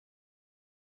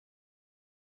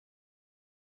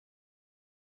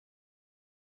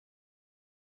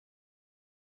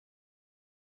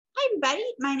everybody,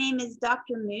 my name is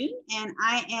Dr. Moon, and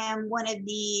I am one of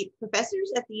the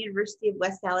professors at the University of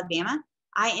West Alabama.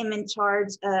 I am in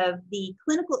charge of the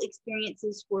clinical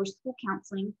experiences for school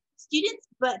counseling students,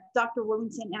 but Dr.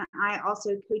 Wilmington and I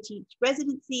also co-teach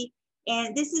residency,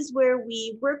 and this is where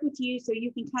we work with you so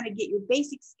you can kind of get your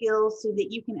basic skills so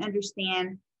that you can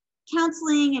understand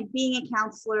counseling and being a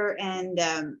counselor and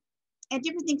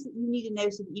different things that you need to know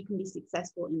so that you can be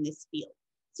successful in this field.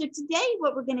 So today,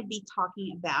 what we're going to be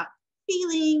talking about,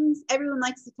 feelings. Everyone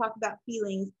likes to talk about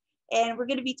feelings, and we're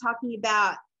going to be talking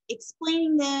about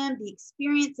explaining them, the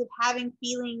experience of having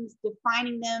feelings,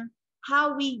 defining them,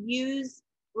 how we use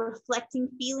reflecting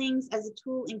feelings as a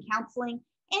tool in counseling,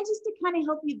 and just to kind of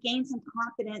help you gain some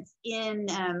confidence in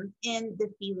the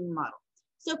feeling model.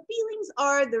 So feelings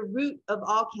are the root of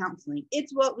all counseling.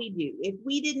 It's what we do. If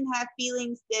we didn't have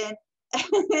feelings, then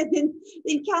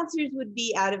counselors would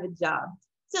be out of a job.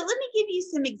 So let me give you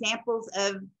some examples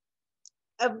of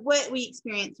what we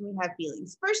experience when we have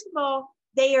feelings. First of all,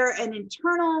 they are an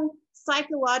internal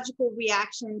psychological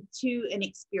reaction to an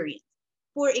experience.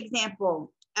 For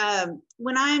example,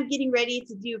 when I'm getting ready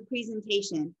to do a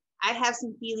presentation, I have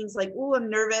some feelings like, oh,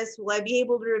 I'm nervous. Will I be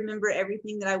able to remember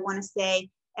everything that I want to say?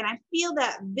 And I feel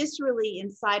that viscerally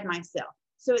inside myself.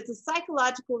 So it's a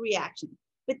psychological reaction.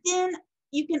 But then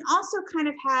you can also kind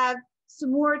of have some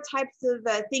more types of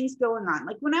things going on.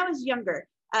 Like when I was younger,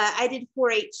 I did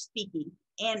 4-H speaking.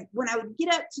 And when I would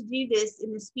get up to do this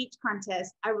in the speech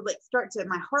contest, I would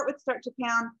my heart would start to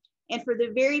pound. And for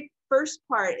the very first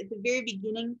part, at the very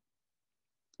beginning,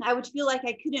 I would feel like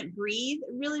I couldn't breathe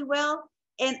really well.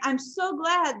 And I'm so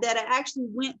glad that I actually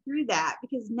went through that,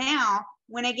 because now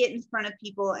when I get in front of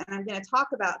people and I'm going to talk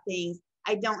about things,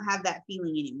 I don't have that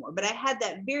feeling anymore. But I had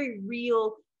that very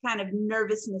real kind of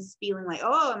nervousness feeling like,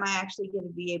 oh, am I actually going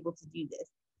to be able to do this?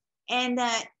 And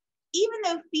even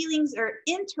though feelings are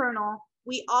internal,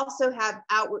 we also have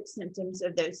outward symptoms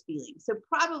of those feelings. So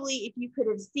probably if you could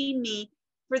have seen me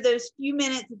for those few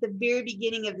minutes at the very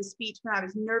beginning of the speech when I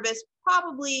was nervous,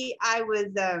 probably I was,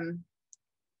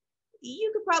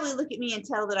 you could probably look at me and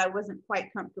tell that I wasn't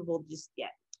quite comfortable just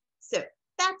yet. So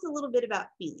that's a little bit about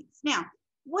feelings. Now,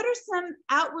 what are some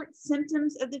outward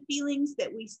symptoms of the feelings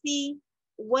that we see?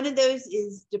 One of those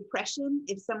is depression.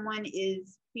 If someone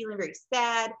is feeling very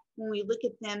sad, when we look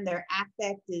at them, their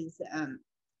affect is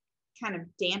kind of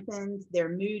dampened, their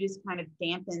mood is kind of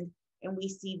dampened, and we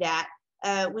see that.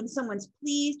 When someone's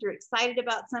pleased or excited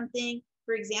about something,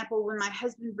 for example, when my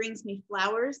husband brings me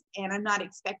flowers and I'm not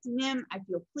expecting them, I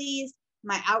feel pleased.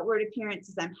 My outward appearance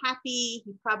is I'm happy.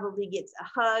 He probably gets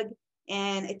a hug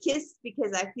and a kiss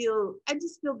because I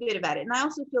just feel good about it. And I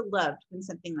also feel loved when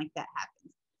something like that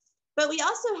happens. But we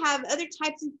also have other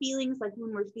types of feelings, like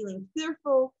when we're feeling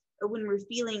fearful or when we're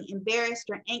feeling embarrassed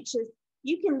or anxious.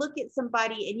 You can look at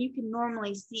somebody and you can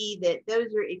normally see that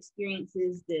those are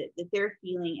experiences that they're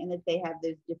feeling and that they have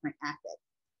those different affects.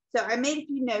 So I made a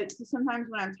few notes. So sometimes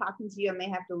when I'm talking to you, I may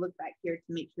have to look back here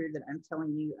to make sure that I'm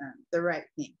telling you the right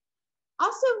thing.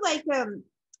 Also, like,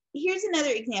 here's another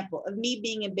example of me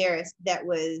being embarrassed that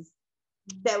would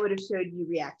have showed you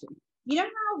reaction. You know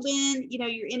how when,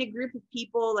 you're in a group of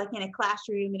people, like in a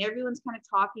classroom, and everyone's kind of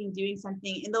talking, doing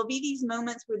something, and there'll be these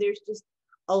moments where there's just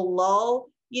a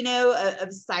lull,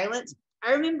 of silence.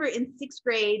 I remember in 6th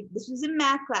grade, this was in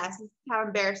math class, this is how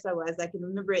embarrassed I was, I can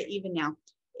remember it even now,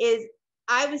 is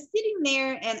I was sitting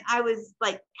there and I was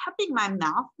like cupping my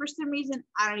mouth for some reason.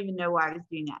 I don't even know why I was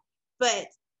doing that, but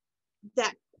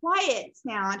that quiet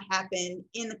sound happened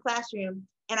in the classroom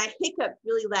and I hiccuped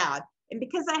really loud. And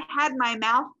because I had my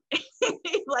mouth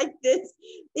like this,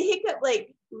 the hiccup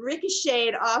like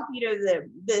ricocheted off,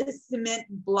 the cement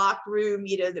block room,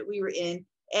 that we were in.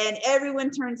 And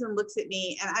everyone turns and looks at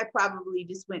me. And I probably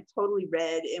just went totally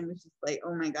red and was just like,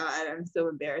 oh my God, I'm so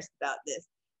embarrassed about this.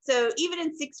 So even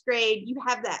in 6th grade, you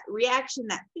have that reaction,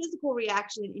 that physical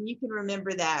reaction, and you can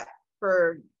remember that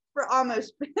for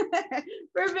almost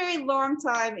for a very long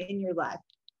time in your life.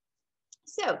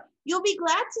 So you'll be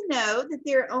glad to know that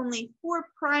there are only 4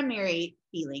 primary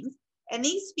feelings, and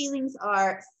these feelings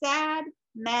are sad,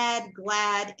 mad,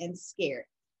 glad, and scared.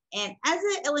 And as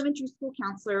an elementary school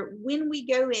counselor, when we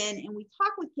go in and we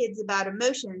talk with kids about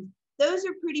emotions, those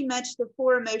are pretty much the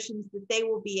 4 emotions that they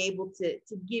will be able to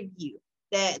give you,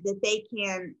 that they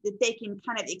can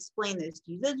kind of explain those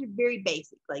to you. Those are very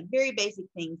basic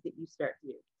things that you start to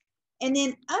do. And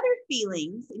then other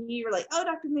feelings, and you're like, oh,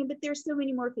 Dr. Moon, but there's so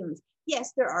many more feelings.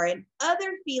 Yes, there are. And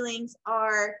other feelings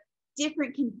are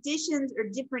different conditions or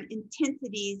different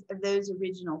intensities of those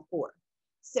original 4.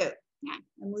 So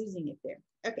I'm losing it there.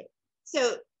 Okay. So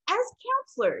as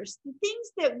counselors, the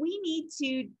things that we need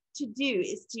to do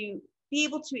is to be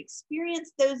able to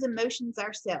experience those emotions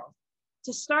ourselves,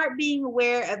 to start being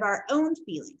aware of our own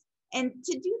feelings. And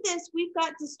to do this, we've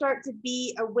got to start to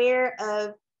be aware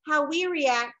of how we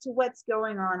react to what's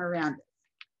going on around us.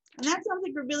 And that sounds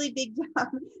like a really big job.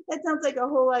 That sounds like a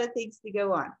whole lot of things to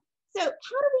go on. So how do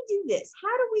we do this?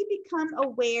 How do we become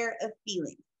aware of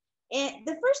feelings? And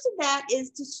the first of that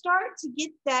is to start to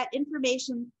get that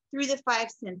information through the five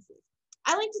senses.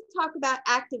 I like to talk about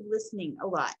active listening a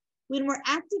lot. When we're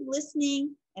active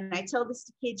listening, and I tell this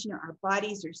to kids, you know, our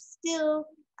bodies are still,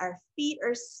 our feet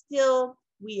are still,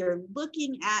 we are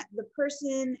looking at the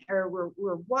person, or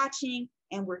we're watching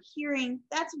and we're hearing.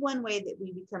 That's one way that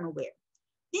we become aware.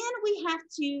 Then we have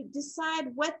to decide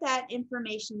what that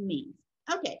information means.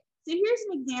 Okay, so here's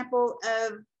an example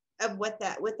of what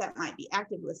that might be,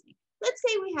 active listening. Let's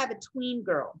say we have a tween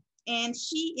girl, and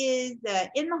she is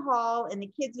in the hall, and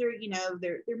the kids are, you know,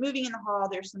 they're moving in the hall.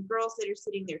 There's some girls that are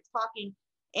sitting there talking,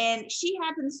 and she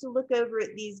happens to look over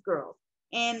at these girls.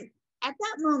 And at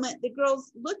that moment, the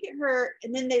girls look at her,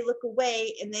 and then they look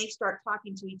away, and they start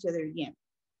talking to each other again.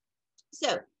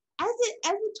 So as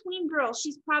a tween girl,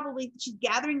 she's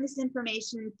gathering this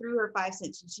information through her five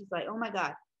senses. She's like, oh my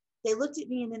God, they looked at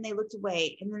me and then they looked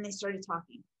away and then they started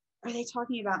talking. Are they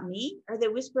talking about me? Are they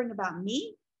whispering about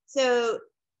me? So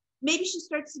maybe she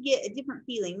starts to get a different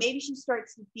feeling. Maybe she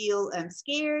starts to feel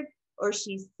scared, or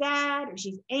she's sad, or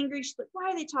she's angry. She's like,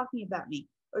 why are they talking about me?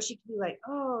 Or she could be like,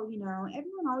 oh, you know,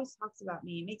 everyone always talks about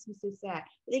me. It makes me so sad.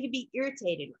 But they could be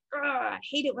irritated. I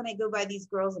hate it when I go by these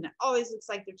girls and it always looks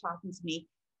like they're talking to me.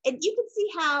 And you can see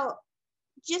how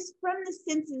just from the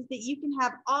senses that you can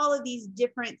have all of these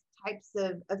different types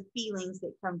of feelings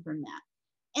that come from that.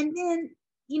 And then,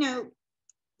 you know,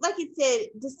 like it said,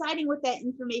 deciding what that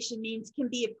information means can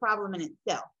be a problem in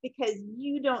itself, because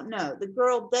you don't know. The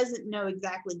girl doesn't know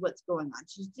exactly what's going on.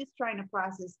 She's just trying to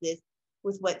process this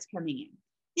with what's coming in.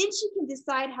 Then she can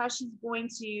decide how she's going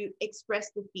to express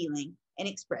the feeling and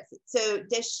express it. So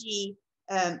does she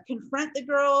confront the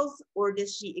girls, or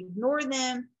does she ignore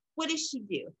them? What does she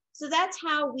do? So that's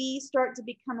how we start to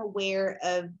become aware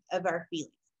of our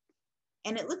feelings.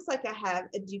 And it looks like I have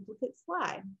a duplicate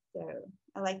slide. So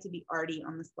I like to be arty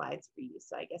on the slides for you.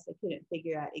 So I guess I couldn't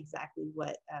figure out exactly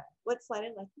what slide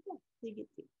I'd like to get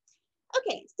to.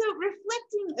 Okay, so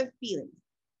reflecting of feelings.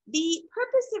 The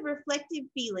purpose of reflective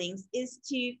feelings is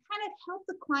to kind of help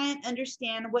the client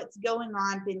understand what's going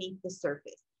on beneath the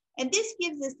surface. And this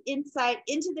gives us insight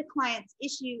into the client's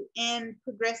issue and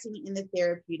progressing in the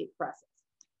therapeutic process.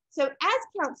 So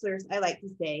as counselors, I like to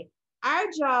say, our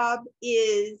job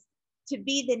is to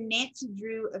be the Nancy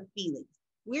Drew of feelings.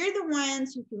 We're the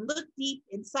ones who can look deep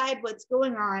inside what's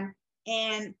going on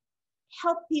and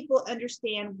help people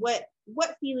understand what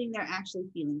feeling they're actually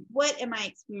feeling. What am I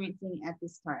experiencing at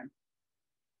this time?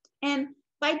 And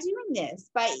by doing this,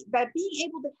 by being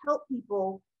able to help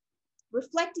people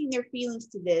reflecting their feelings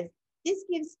to this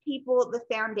gives people the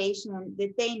foundation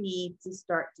that they need to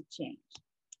start to change.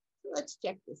 So let's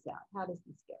check this out. How does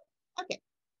this go? Okay.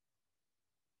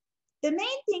 The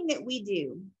main thing that we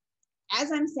do,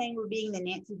 as I'm saying, we're being the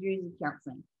Nancy Drews of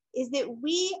counseling, is that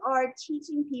we are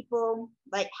teaching people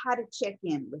like how to check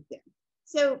in with them.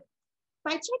 So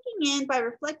by checking in, by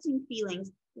reflecting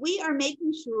feelings, we are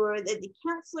making sure that the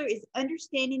counselor is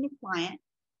understanding the client,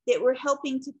 that we're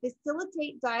helping to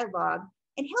facilitate dialogue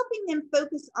and helping them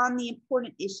focus on the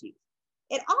important issues.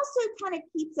 It also kind of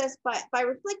keeps us, by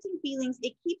reflecting feelings,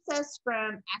 it keeps us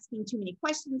from asking too many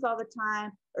questions all the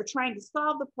time or trying to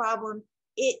solve the problem.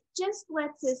 It just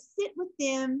lets us sit with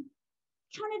them,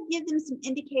 kind of give them some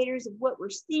indicators of what we're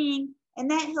seeing, and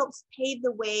that helps pave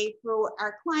the way for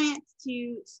our clients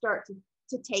to start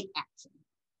to take action.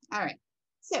 All right,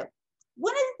 so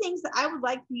one of the things that I would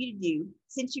like for you to do,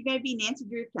 since you're going to be Nancy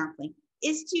Drew counseling,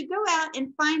 is to go out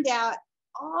and find out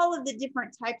all of the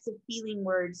different types of feeling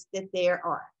words that there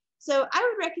are. So I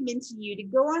would recommend to you to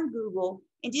go on Google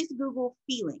and just Google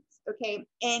feelings, okay?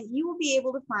 And you will be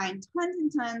able to find tons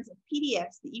and tons of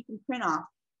PDFs that you can print off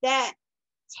that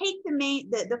take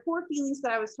the 4 feelings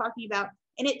that I was talking about,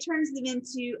 and it turns them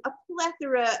into a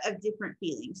plethora of different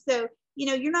feelings. So, you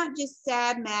know, you're not just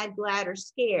sad, mad, glad, or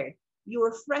scared.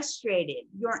 You're frustrated,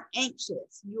 you're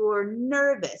anxious, you're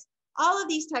nervous, all of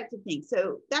these types of things.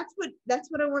 So that's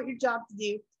what I want your job to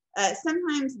do.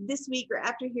 Sometimes this week or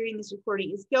after hearing this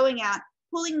recording is going out,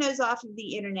 pulling those off of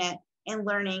the internet and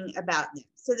learning about them,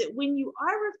 so that when you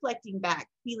are reflecting back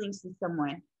feelings to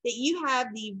someone, that you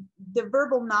have the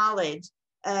verbal knowledge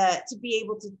to be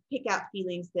able to pick out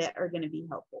feelings that are going to be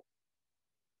helpful.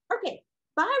 Okay,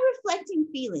 by reflecting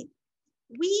feelings,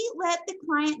 we let the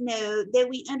client know that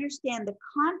we understand the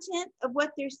content of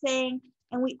what they're saying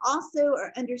And we also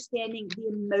are understanding the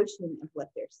emotion of what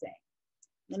they're saying.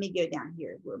 Let me go down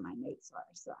here where my notes are,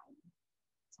 so I'm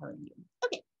telling you.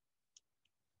 Okay,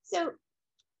 so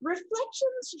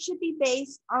reflections should be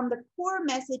based on the core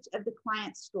message of the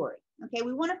client's story. Okay,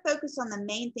 we want to focus on the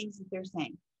main things that they're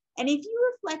saying. And if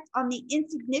you reflect on the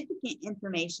insignificant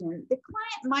information, the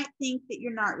client might think that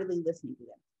you're not really listening to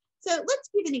them. So let's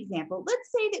give an example.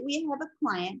 Let's say that we have a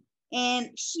client and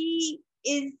she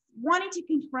is wanting to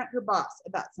confront her boss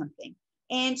about something.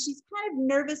 And she's kind of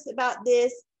nervous about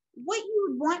this. What you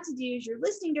would want to do is you're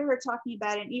listening to her talking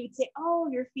about it and you would say, oh,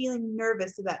 you're feeling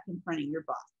nervous about confronting your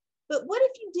boss. But what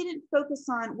if you didn't focus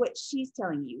on what she's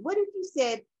telling you? What if you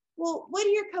said, well, what do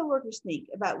your coworkers think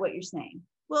about what you're saying?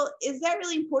 Well, is that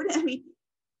really important? I mean,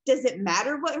 does it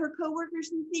matter what her coworkers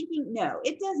are thinking? No,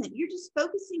 it doesn't. You're just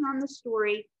focusing on the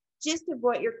story just of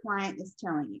what your client is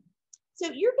telling you. So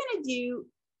you're going to do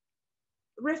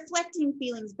reflecting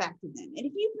feelings back to them. And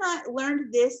if you've not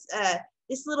learned this,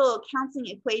 this little counseling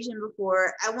equation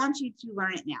before, I want you to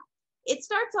learn it now. It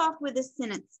starts off with a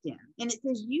sentence stem, and it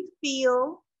says, you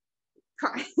feel,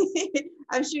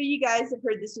 I'm sure you guys have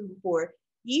heard this one before.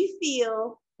 You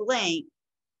feel blank.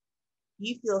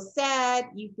 You feel sad.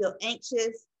 You feel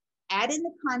anxious. Add in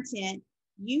the content.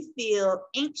 You feel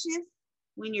anxious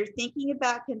when you're thinking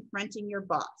about confronting your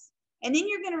boss. And then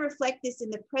you're going to reflect this in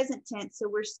the present tense, so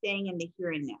we're staying in the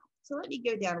here and now. So let me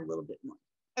go down a little bit more.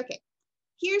 Okay,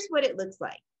 here's what it looks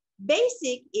like.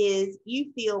 Basic is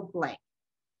you feel blank.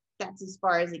 That's as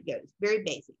far as it goes, very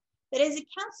basic. But as a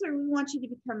counselor, we want you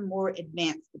to become more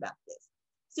advanced about this.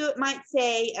 So it might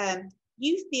say,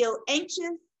 you feel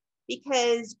anxious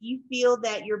because you feel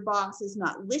that your boss is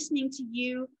not listening to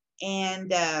you.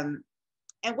 And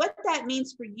what that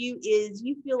means for you is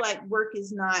you feel like work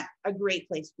is not a great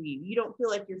place for you. You don't feel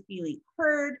like you're feeling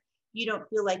heard. You don't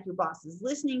feel like your boss is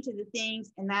listening to the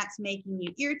things, and that's making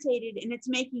you irritated, and it's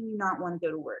making you not want to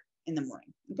go to work in the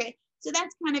morning, okay? So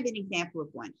that's kind of an example of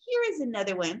one. Here is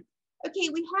another one. Okay,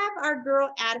 we have our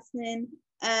girl Addison.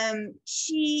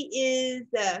 She is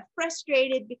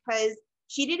frustrated because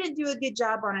she didn't do a good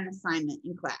job on an assignment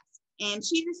in class. And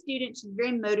she's a student, she's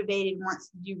very motivated, wants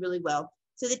to do really well.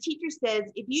 So the teacher says,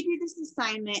 if you do this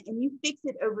assignment and you fix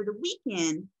it over the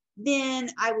weekend, then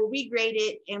I will regrade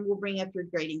it and we'll bring up your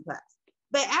grading class.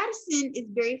 But Addison is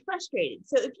very frustrated.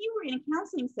 So if you were in a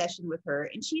counseling session with her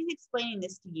and she's explaining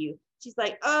this to you, she's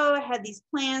like, oh, I had these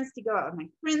plans to go out with my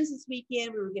friends this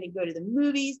weekend. We were going to go to the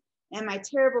movies, and my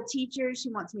terrible teacher,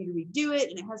 she wants me to redo it,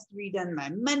 and it has to be done by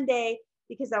Monday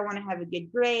because I want to have a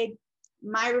good grade.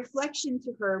 My reflection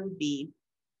to her would be,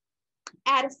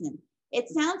 Addison, it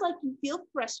sounds like you feel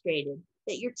frustrated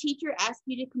that your teacher asked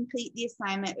you to complete the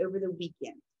assignment over the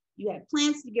weekend. You had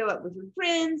plans to go out with your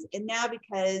friends, and now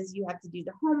because you have to do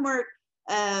the homework,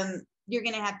 you're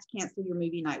going to have to cancel your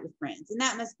movie night with friends. And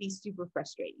that must be super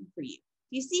frustrating for you.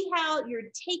 You see how you're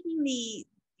taking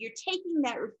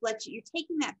that reflection, you're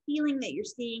taking that feeling that you're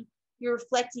seeing, you're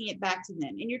reflecting it back to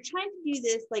them. And you're trying to do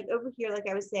this, like over here, like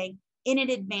I was saying, in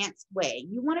an advanced way.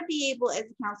 You want to be able, as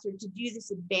a counselor, to do this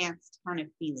advanced kind of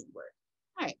feeling work.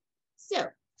 All right, so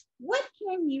what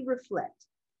can you reflect?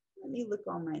 Let me look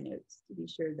on my notes to be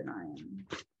sure that I am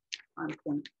on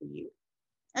point for you.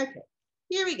 Okay,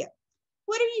 here we go.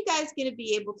 What are you guys going to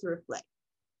be able to reflect?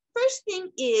 First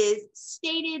thing is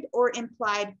stated or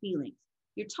implied feelings.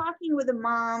 You're talking with a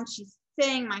mom. She's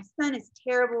saying, my son is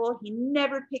terrible. He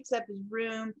never picks up his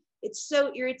room. It's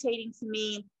so irritating to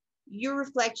me. Your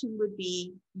reflection would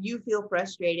be, you feel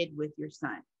frustrated with your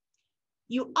son.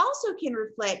 You also can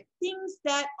reflect things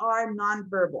that are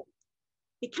nonverbal.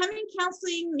 Becoming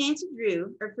Counseling Nancy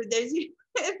Drew, or for those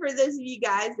of you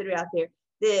guys that are out there,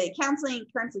 the Counseling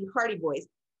Currently Hardy Boys,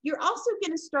 you're also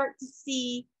going to start to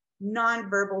see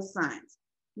nonverbal signs.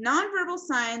 Nonverbal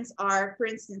signs are, for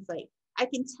instance, like, I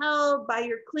can tell by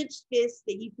your clenched fist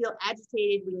that you feel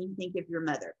agitated when you think of your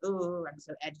mother. Oh, I'm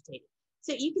so agitated.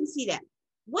 So you can see that.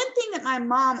 One thing that my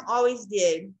mom always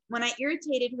did when I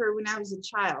irritated her when I was a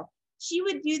child, she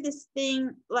would do this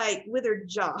thing like with her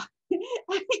jaw.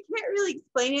 I can't really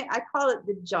explain it. I call it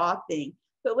the jaw thing.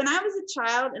 But when I was a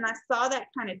child and I saw that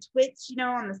kind of twitch, you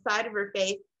know, on the side of her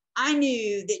face, I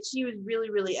knew that she was really,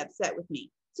 really upset with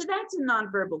me. So that's a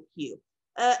nonverbal cue.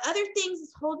 Other things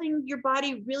is holding your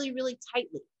body really, really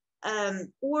tightly.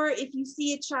 Or if you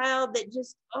see a child that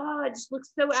just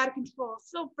looks so out of control,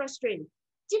 so frustrated.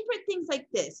 Different things like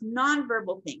this,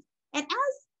 nonverbal things. And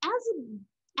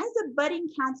as a budding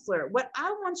counselor, what I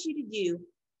want you to do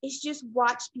is just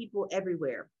watch people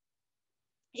everywhere.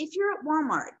 If you're at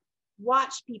Walmart,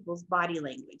 watch people's body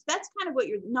language. That's kind of what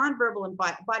your nonverbal and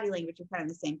body language are kind of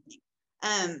the same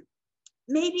thing.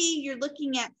 Maybe you're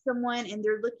looking at someone and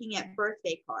they're looking at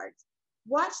birthday cards.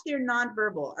 Watch their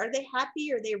nonverbal. Are they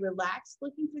happy? Are they relaxed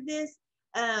looking for this?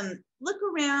 Look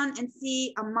around and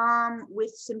see a mom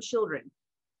with some children.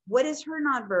 What is her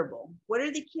nonverbal? What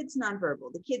are the kids'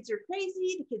 nonverbal? The kids are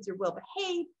crazy. The kids are well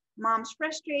behaved. Mom's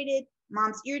frustrated.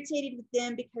 Mom's irritated with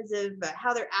them because of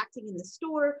how they're acting in the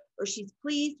store, or she's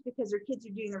pleased because her kids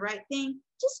are doing the right thing.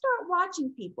 Just start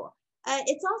watching people.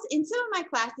 It's also in some of my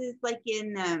classes, like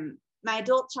in my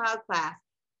adult child class,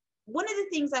 one of the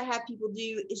things I have people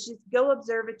do is just go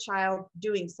observe a child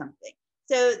doing something.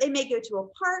 So they may go to a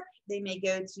park, they may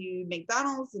go to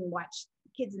McDonald's and watch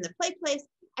kids in the play place.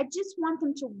 I just want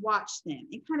them to watch them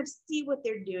and kind of see what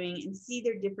they're doing and see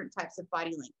their different types of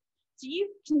body language. So you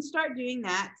can start doing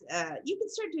that. You can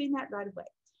start doing that right away.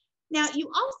 Now, you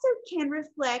also can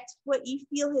reflect what you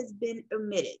feel has been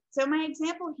omitted. So my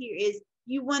example here is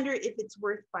you wonder if it's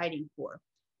worth fighting for.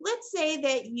 Let's say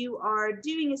that you are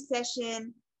doing a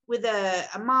session with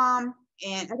a mom,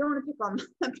 and I don't want to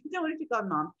pick on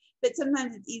mom, but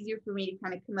sometimes it's easier for me to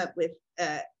kind of come up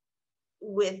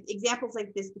with examples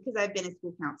like this because I've been a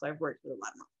school counselor. I've worked with a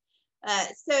lot of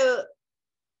moms. So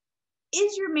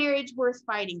is your marriage worth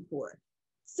fighting for?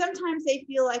 Sometimes they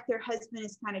feel like their husband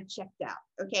is kind of checked out.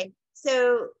 Okay,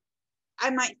 so I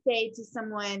might say to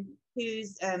someone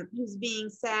who's being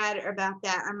sad about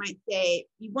that, I might say,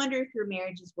 you wonder if your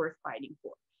marriage is worth fighting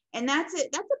for. And that's it.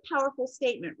 That's a powerful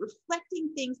statement, reflecting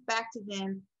things back to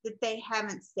them that they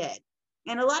haven't said.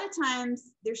 And a lot of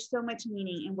times there's so much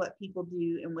meaning in what people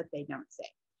do and what they don't say.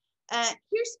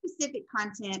 Here's specific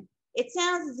content. It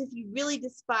sounds as if you really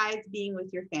despise being with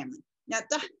your family. Now,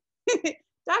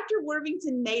 Dr.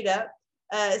 Worthington made up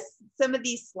some of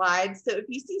these slides. So if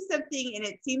you see something and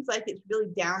it seems like it's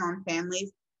really down on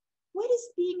families, what is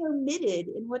being omitted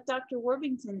in what Dr.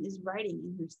 Worthington is writing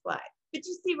in her slide? But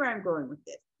you see where I'm going with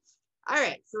this. All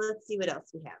right, so let's see what else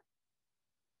we have.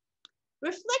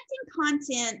 Reflecting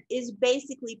content is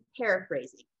basically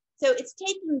paraphrasing. So it's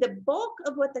taking the bulk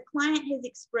of what the client has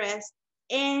expressed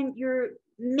and you're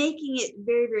making it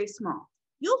very, very small.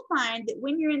 You'll find that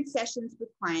when you're in sessions with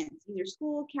clients, either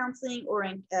school counseling or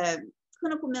in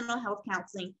clinical mental health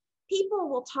counseling, people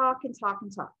will talk and talk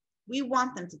and talk. We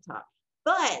want them to talk.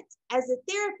 But as a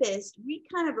therapist, we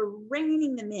kind of are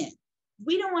reining them in.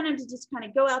 We don't want them to just kind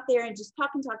of go out there and just talk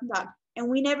and talk and talk, and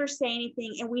we never say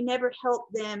anything, and we never help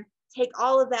them take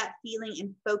all of that feeling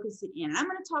and focus it in. And I'm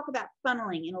going to talk about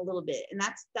funneling in a little bit, and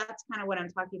that's kind of what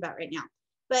I'm talking about right now.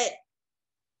 But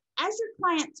as your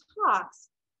client talks,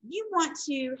 you want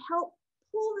to help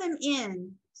pull them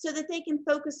in so that they can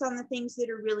focus on the things that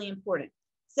are really important.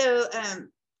 So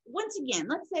once again,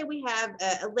 let's say we have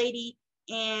a lady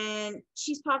and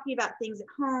she's talking about things at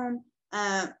home.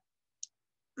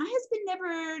 My husband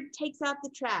never takes out the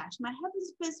trash. My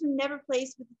husband never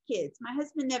plays with the kids. My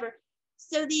husband never.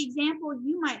 So the example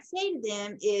you might say to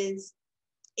them is,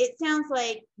 it sounds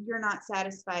like you're not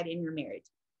satisfied in your marriage.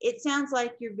 It sounds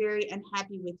like you're very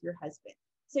unhappy with your husband.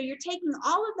 So you're taking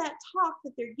all of that talk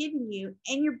that they're giving you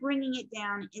and you're bringing it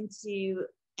down into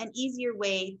an easier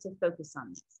way to focus on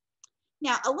this.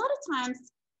 Now, a lot of times,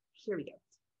 here we go.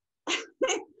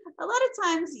 A lot of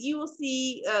times you will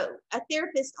see a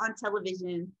therapist on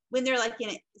television when they're like in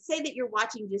it, say that you're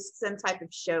watching just some type of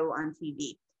show on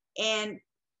TV. And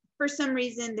for some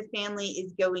reason, the family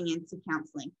is going into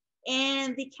counseling.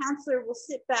 And the counselor will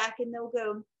sit back and they'll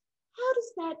go, how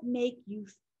does that make you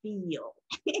feel?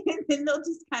 And then they'll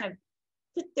just kind of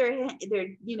put their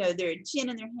chin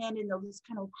in their hand and they'll just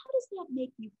kind of, how does that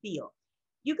make you feel?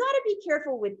 You got to be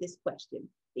careful with this question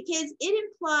because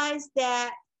it implies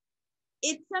that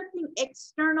it's something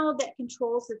external that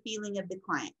controls the feeling of the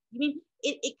client. I mean,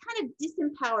 it kind of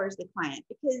disempowers the client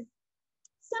because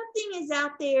something is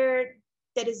out there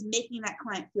that is making that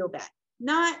client feel bad.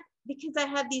 Not because I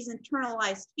have these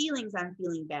internalized feelings I'm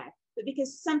feeling bad, but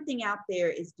because something out there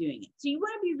is doing it. So you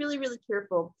want to be really, really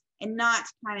careful and not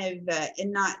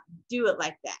and not do it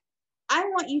like that. I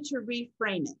want you to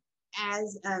reframe it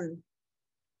as, how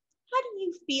do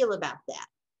you feel about that?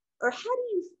 Or how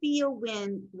do you feel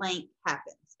when blank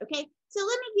happens? Okay, so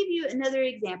let me give you another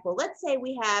example. Let's say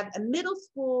we have a middle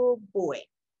school boy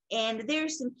and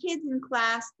there's some kids in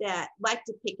class that like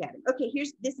to pick at him. Okay,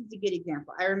 this is a good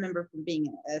example. I remember from being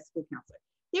a school counselor.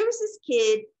 There was this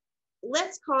kid,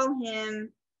 let's call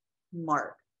him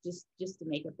Mark, just to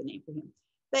make up a name for him.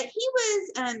 But he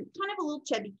was kind of a little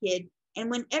chubby kid.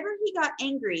 And whenever he got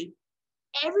angry,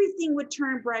 everything would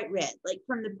turn bright red. Like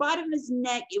from the bottom of his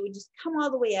neck, it would just come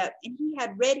all the way up. And he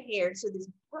had red hair. So this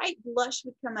bright blush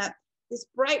would come up, this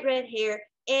bright red hair.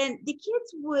 And the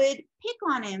kids would pick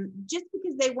on him just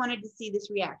because they wanted to see this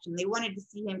reaction. They wanted to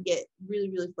see him get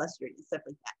really, really frustrated and stuff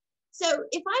like that. So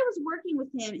if I was working with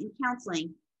him in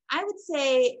counseling, I would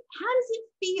say, how does it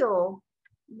feel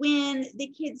when the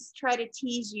kids try to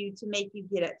tease you to make you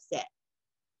get upset?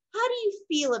 How do you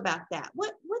feel about that?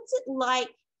 What's it like?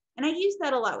 And I use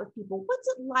that a lot with people. What's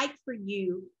it like for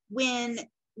you when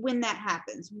that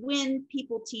happens? When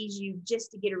people tease you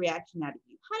just to get a reaction out of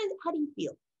you? How do you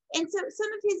feel? And so some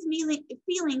of his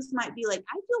feelings might be like,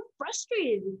 I feel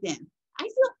frustrated with them. I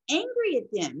feel angry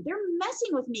at them. They're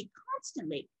messing with me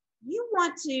constantly. You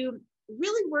want to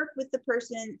really work with the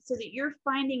person so that you're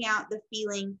finding out the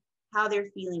feeling, how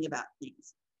they're feeling about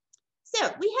things. So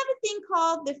we have a thing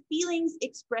called the feelings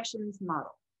expressions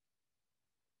model.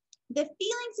 The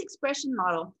feelings expression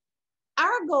model,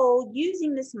 our goal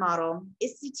using this model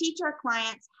is to teach our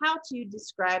clients how to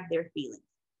describe their feelings.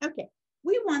 Okay,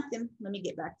 we want them, let me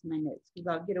get back to my notes because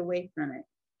I'll get away from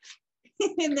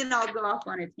it and then I'll go off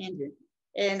on a tangent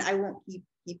and I won't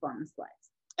keep on the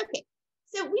slides. Okay,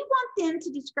 so we want them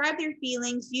to describe their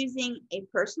feelings using a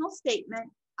personal statement,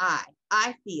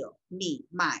 I feel, me,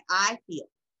 my, I feel.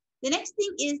 The next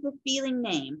thing is the feeling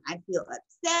name. I feel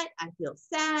upset, I feel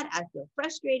sad, I feel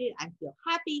frustrated, I feel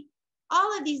happy,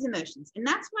 all of these emotions. And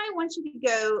that's why I want you to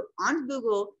go on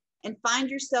Google and find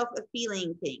yourself a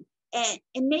feeling thing. And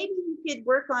maybe you could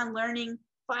work on learning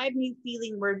 5 new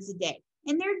feeling words a day.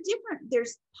 And they're different.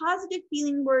 There's positive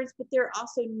feeling words, but there are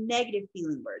also negative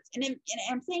feeling words. And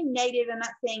I'm saying negative, I'm not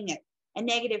saying a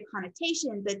negative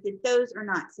connotation, but that those are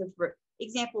not. So for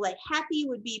example, like happy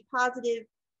would be positive,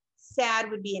 sad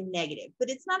would be a negative, but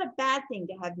it's not a bad thing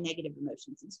to have negative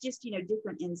emotions. It's just,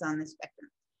 different ends on the spectrum.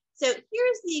 So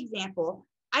here's the example.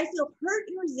 I feel hurt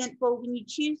and resentful when you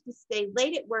choose to stay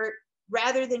late at work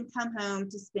rather than come home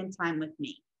to spend time with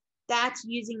me. That's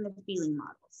using the feeling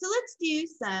model. So let's do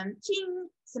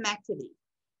some activities.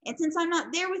 And since I'm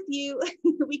not there with you,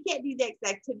 we can't do the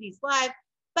activities live,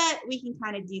 but we can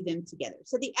kind of do them together.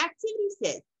 So the activity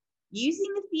says,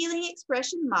 using the feeling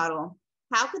expression model,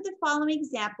 how could the following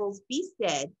examples be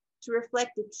said to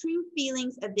reflect the true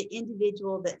feelings of the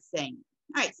individual that's saying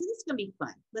it? All right, so this is gonna be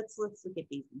fun. Let's look at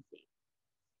these and see.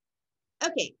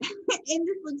 Okay, and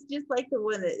this looks just like the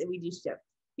one that we just showed.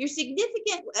 Your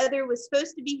significant other was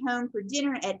supposed to be home for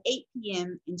dinner at 8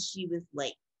 p.m. and she was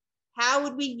late. How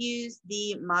would we use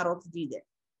the model to do this?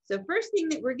 So first thing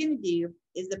that we're gonna do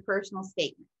is the personal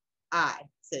statement, I.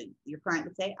 So your client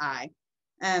would say, I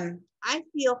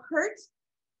feel hurt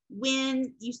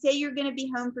when you say you're going to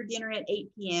be home for dinner at 8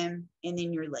 p.m. and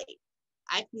then you're late.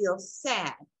 I feel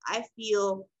sad. I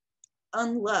feel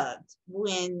unloved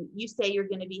when you say you're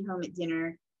going to be home at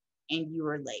dinner and you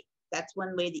are late. That's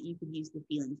one way that you could use the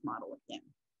feelings model with them.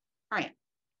 All right,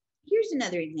 here's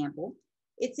another example.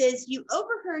 It says, you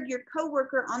overheard your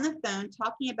coworker on the phone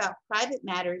talking about private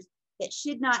matters that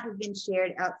should not have been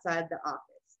shared outside the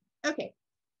office. Okay,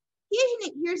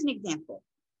 here's an example.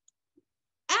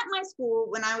 At my school,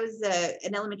 when I was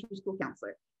an elementary school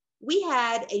counselor, we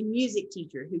had a music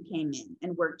teacher who came in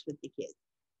and worked with the kids.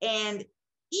 And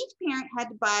each parent had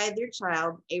to buy their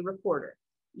child a recorder.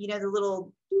 The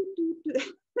little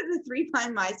the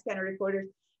 3-pine mice kind of recorders.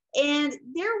 And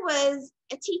there was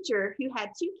a teacher who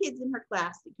had 2 kids in her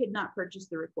class that could not purchase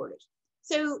the recorders.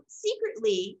 So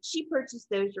secretly, she purchased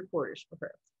those recorders for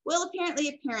her. Well, apparently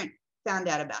a parent found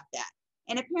out about that.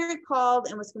 And a parent called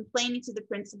and was complaining to the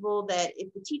principal that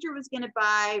if the teacher was going to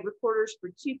buy recorders for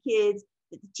 2 kids,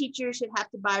 that the teacher should have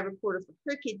to buy a recorder for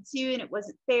her kid too, and it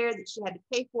wasn't fair that she had to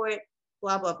pay for it,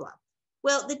 blah, blah, blah.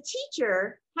 Well, the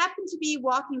teacher happened to be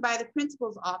walking by the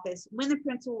principal's office when the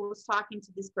principal was talking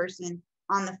to this person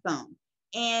on the phone.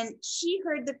 And she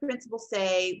heard the principal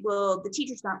say, well, the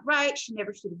teacher's not right. She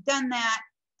never should have done that,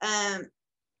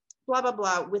 blah, blah,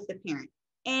 blah, with the parent.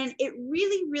 And it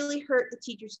really, really hurt the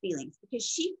teacher's feelings because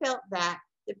she felt that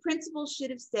the principal should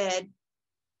have said,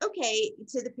 okay,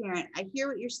 to the parent, I hear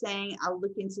what you're saying. I'll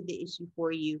look into the issue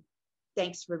for you.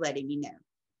 Thanks for letting me know.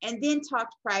 And then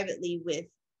talked privately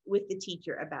with the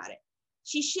teacher about it.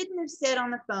 She shouldn't have said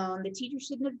on the phone, the teacher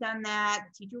shouldn't have done that.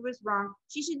 The teacher was wrong.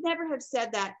 She should never have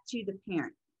said that to the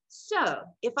parent. So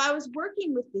if I was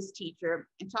working with this teacher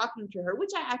and talking to her,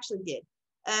 which I actually did,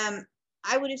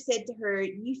 I would have said to her,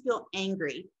 you feel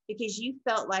angry because you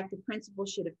felt like the principal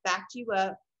should have backed you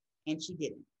up and she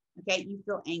didn't. Okay, you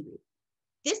feel angry.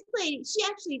 This lady,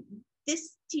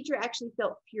 this teacher actually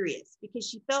felt furious because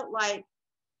she felt like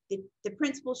the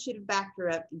principal should have backed her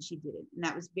up and she didn't. And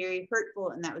that was very hurtful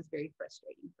and that was very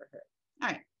frustrating for her. All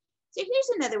right, so here's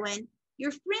another one.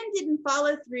 Your friend didn't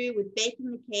follow through with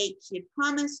baking the cake she had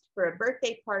promised for a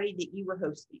birthday party that you were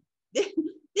hosting.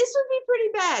 This would be pretty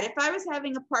bad if I was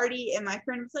having a party and my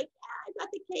friend was like, yeah, I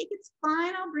got the cake, it's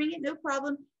fine, I'll bring it, no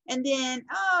problem. And then,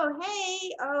 oh,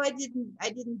 hey, oh, I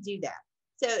didn't do that.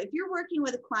 So if you're working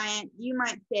with a client, you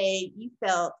might say you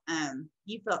felt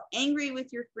angry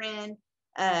with your friend,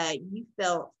 you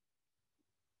felt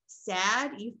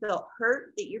sad, you felt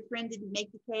hurt that your friend didn't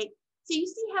make the cake. So you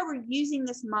see how we're using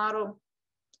this model,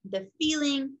 the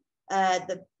feeling,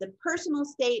 the personal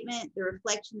statement, the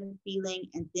reflection of feeling,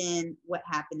 and then what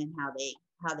happened and how they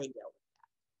dealt with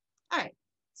that. All right,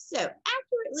 so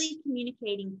accurately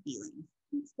communicating feelings.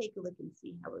 Let's take a look and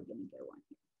see how we're going to go on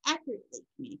here. Accurately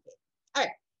communicate. All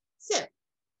right, so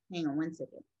hang on one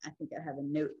second. I think I have a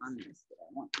note on this that I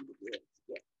want you to be able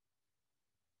to get.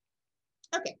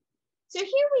 Okay, so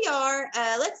here we are.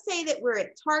 Let's say that we're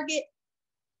at Target,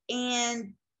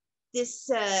 and this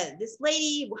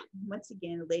lady, once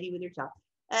again, a lady with her child,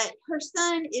 her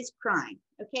son is crying,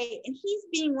 okay? And he's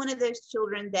being one of those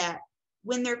children that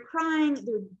when they're crying,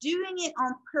 they're doing it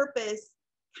on purpose,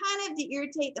 kind of to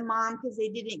irritate the mom because they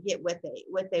didn't get what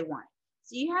they wanted.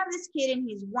 So you have this kid and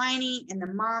he's whining and the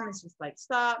mom is just like,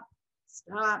 stop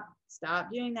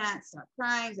doing that, stop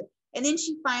crying. And then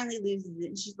she finally loses it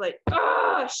and she's like,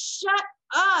 oh, shut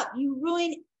up, you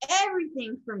ruined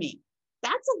everything for me.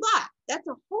 That's a lot. That's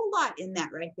a whole lot in that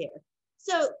right there.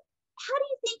 So how do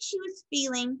you think she was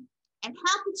feeling, and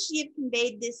how could she have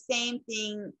conveyed this same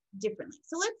thing differently?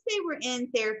 So let's say we're in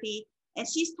therapy and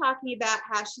she's talking about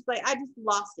how she's like, I just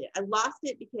lost it. I lost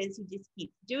it because he just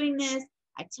keeps doing this.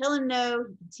 I tell him no,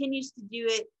 he continues to do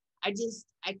it. I just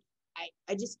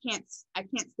can't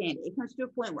stand it. It comes to a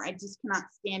point where I just cannot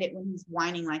stand it when he's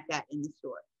whining like that in the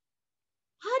store.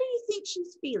 How do you think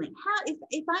she's feeling? How,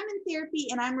 if I'm in therapy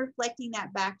and I'm reflecting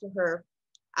that back to her,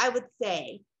 I would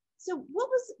say, so what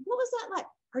was that like?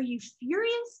 Are you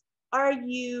furious? Are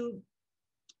you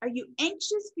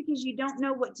anxious because you don't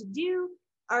know what to do?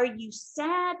 Are you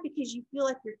sad because you feel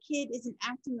like your kid isn't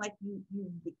acting like you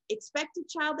expect a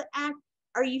child to act?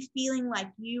 Are you feeling like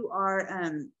you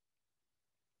are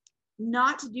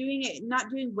not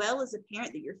doing well as a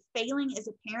parent, that you're failing as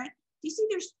a parent? Do you see,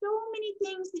 there's so many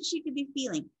things that she could be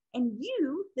feeling. And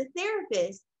you, the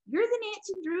therapist, you're the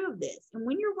Nancy Drew of this. And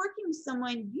when you're working with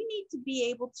someone, you need to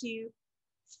be able to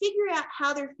figure out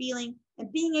how they're feeling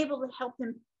and being able to help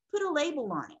them put a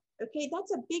label on it. Okay,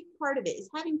 that's a big part of it, is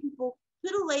having people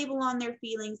put a label on their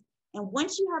feelings. And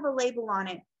once you have a label on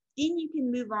it, then you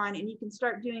can move on and you can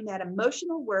start doing that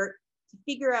emotional work to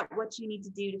figure out what you need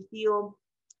to do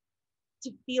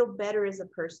to feel better as a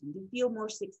person, to feel more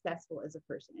successful as a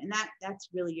person. And that's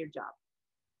really your job.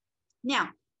 Now,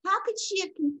 how could she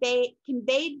have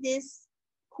conveyed this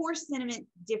core sentiment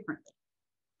differently?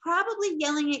 Probably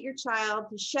yelling at your child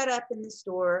to shut up in the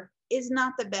store is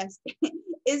not the best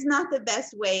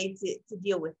way to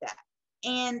deal with that.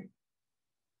 And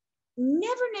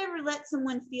never let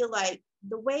someone feel like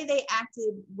the way they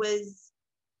acted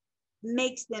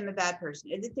makes them a bad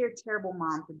person, or that they're a terrible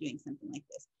mom for doing something like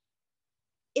this.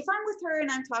 If I'm with her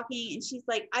and I'm talking and she's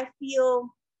like, I feel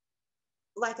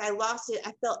like I lost it,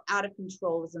 I felt out of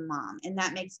control as a mom, and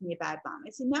that makes me a bad mom.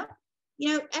 I said,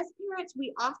 no, as parents,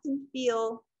 we often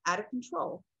feel out of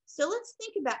control. So let's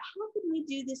think about, how can we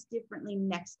do this differently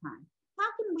next time? How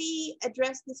can we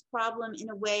address this problem in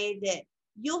a way that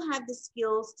you'll have the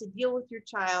skills to deal with your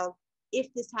child if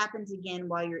this happens again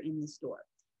while you're in the store?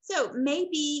 So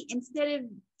maybe instead of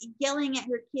yelling at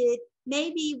her kid,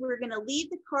 maybe we're going to leave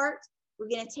the cart. We're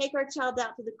going to take our child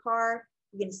out to the car.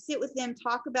 We're going to sit with them,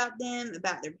 talk about them,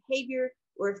 about their behavior,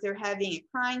 or if they're having a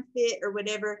crying fit or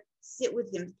whatever, sit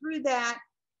with them through that,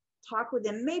 talk with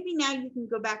them. Maybe now you can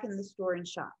go back in the store and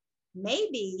shop.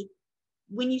 Maybe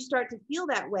when you start to feel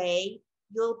that way,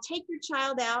 you'll take your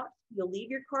child out, you'll leave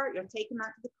your cart, you'll take them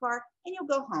out to the car, and you'll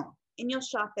go home and you'll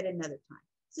shop at another time.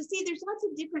 So see, there's lots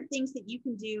of different things that you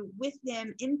can do with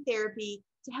them in therapy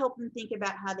to help them think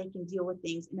about how they can deal with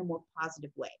things in a more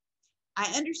positive way.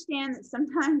 I understand that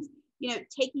sometimes,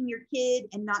 taking your kid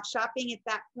and not shopping at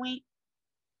that point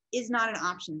is not an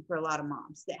option for a lot of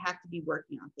moms that have to be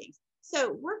working on things.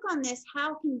 So work on this.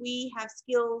 How can we have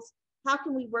skills? How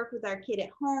can we work with our kid at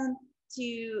home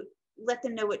to let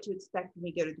them know what to expect when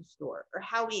we go to the store, or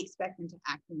how we expect them to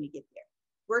act when we get there?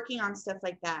 Working on stuff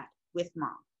like that with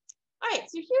mom. All right,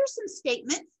 so here's some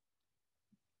statements.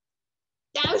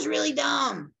 That was really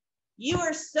dumb. You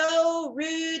are so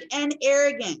rude and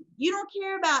arrogant. You don't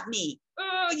care about me.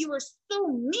 Oh, you are so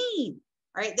mean.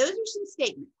 All right, those are some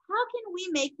statements. How can we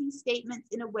make these statements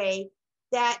in a way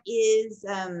that is,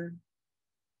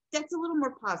 that's a little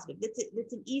more positive?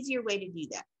 That's an easier way to do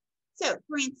that. So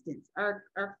for instance, our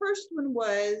first one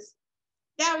was,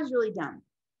 that was really dumb.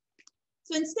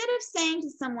 So instead of saying to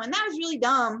someone, that was really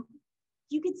dumb,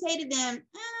 you could say to them,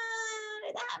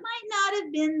 that might not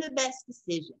have been the best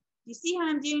decision. You see how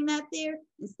I'm doing that there?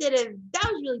 Instead of, that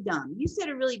was really dumb. You said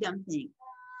a really dumb thing.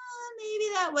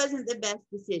 Maybe that wasn't the best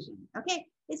decision. Okay.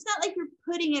 It's not like you're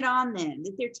putting it on them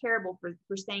that they're terrible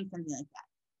for saying something like that.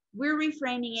 We're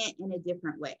reframing it in a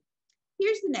different way.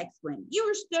 Here's the next one. You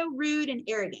were so rude and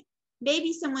arrogant.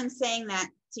 Maybe someone's saying that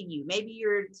to you. Maybe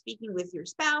you're speaking with your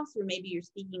spouse, or maybe you're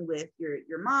speaking with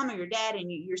your mom or your dad,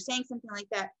 and you're saying something like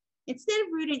that. Instead of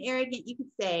rude and arrogant, you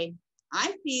could say,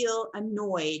 I feel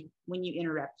annoyed when you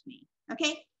interrupt me.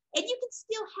 Okay. And you can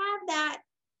still have that.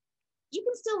 You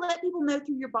can still let people know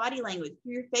through your body language,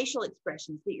 through your facial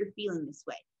expressions, that you're feeling this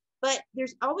way. But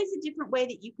there's always a different way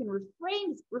that you can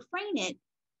refrain it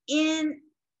in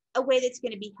a way that's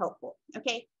going to be helpful.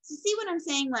 Okay. So see what I'm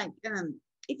saying? Like,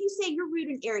 if you say you're rude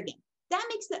and arrogant, that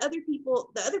makes the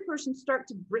other person start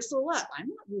to bristle up. I'm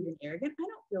not rude and arrogant. I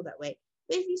don't feel that way.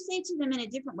 But if you say to them in a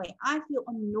different way, I feel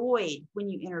annoyed when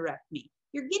you interrupt me,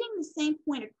 you're getting the same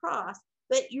point across,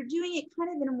 but you're doing it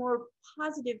kind of in a more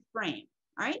positive frame.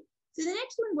 All right. So the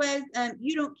next one was,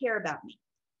 you don't care about me.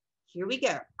 Here we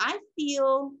go. I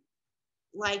feel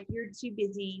like you're too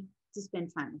busy to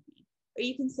spend time with me. Or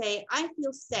you can say, I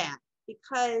feel sad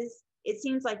because it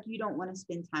seems like you don't want to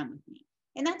spend time with me.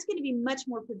 And that's going to be much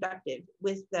more productive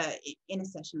in a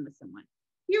session with someone.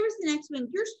 Here was the next one.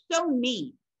 You're so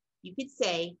mean. You could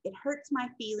say, it hurts my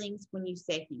feelings when you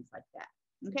say things like that.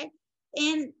 Okay.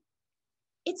 And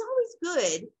it's always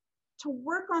good to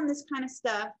work on this kind of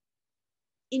stuff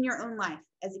in your own life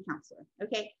as a counselor.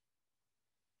 Okay.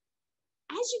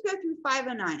 As you go through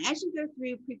 509, as you go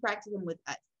through pre-practicum with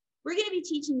us, we're going to be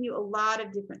teaching you a lot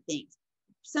of different things.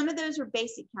 Some of those are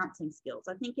basic counseling skills.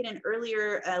 I think in an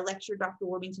earlier lecture, Dr.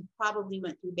 Worthington probably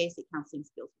went through basic counseling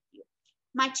skills with you.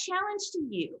 My challenge to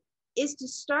you is to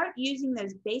start using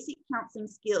those basic counseling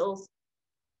skills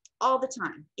all the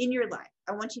time in your life.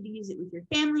 I want you to use it with your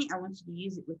family. I want you to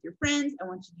use it with your friends. I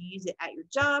want you to use it at your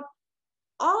job.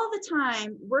 All the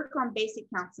time, work on basic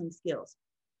counseling skills.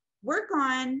 Work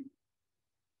on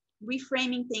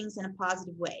reframing things in a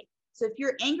positive way. So if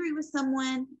you're angry with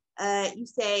someone, you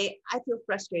say, I feel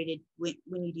frustrated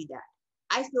when you do that.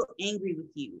 I feel angry with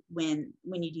you when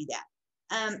you do that.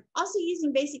 Also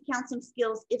using basic counseling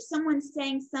skills, if someone's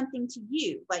saying something to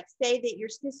you, like say that your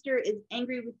sister is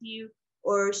angry with you,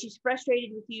 or she's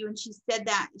frustrated with you, and she said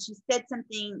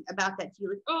something about that to you,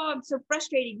 like, oh, I'm so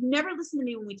frustrated. You never listen to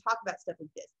me when we talk about stuff like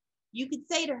this. You could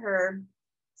say to her,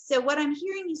 so what I'm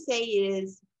hearing you say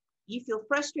is you feel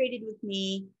frustrated with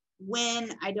me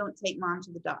when I don't take mom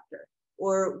to the doctor,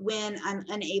 or when I'm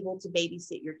unable to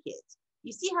babysit your kids.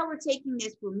 You see how we're taking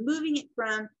this, we're moving it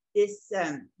from this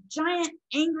giant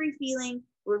angry feeling,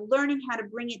 we're learning how to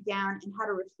bring it down and how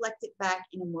to reflect it back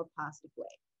in a more positive way.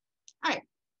 All right,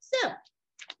 so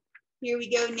here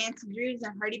we go, Nancy Drews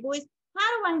and Hardy Boys. How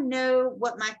do I know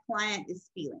what my client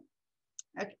is feeling?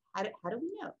 Okay, how do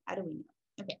we know? How do we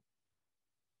know? Okay.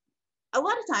 A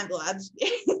lot of times, well,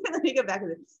 let me go back to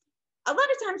this. A lot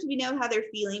of times we know how they're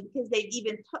feeling because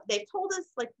they've told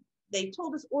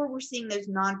us, or we're seeing those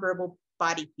nonverbal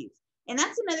body cues. And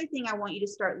that's another thing I want you to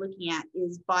start looking at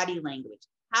is body language.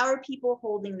 How are people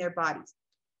holding their bodies?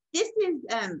 This is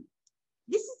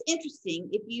interesting.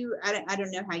 I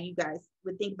don't know how you guys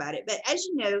would think about it, but as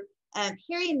you know,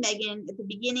 Harry and Meghan at the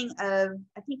beginning of,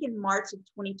 I think in March of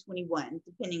 2021,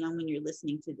 depending on when you're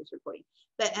listening to this recording,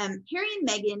 but Harry and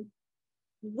Meghan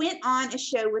went on a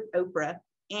show with Oprah,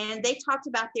 and they talked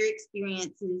about their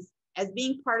experiences as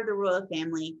being part of the royal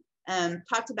family,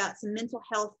 talked about some mental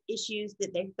health issues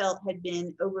that they felt had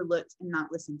been overlooked and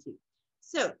not listened to.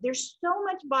 So there's so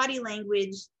much body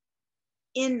language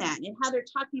in that, and how they're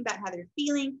talking about how they're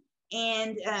feeling,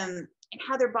 and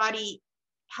how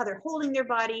they're holding their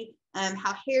body,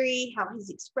 how his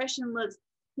expression looks.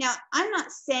 Now, I'm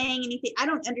not saying anything. I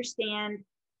don't understand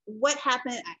what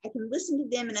happened. I can listen to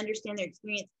them and understand their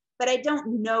experience, but I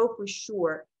don't know for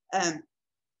sure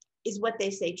is what they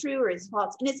say true or is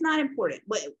false. And it's not important.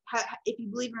 If you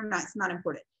believe it or not, it's not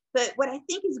important. But what I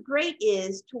think is great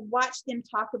is to watch them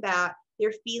talk about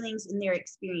their feelings and their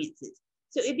experiences.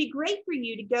 So it'd be great for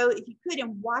you to go, if you could,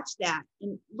 and watch that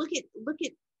and look at, how do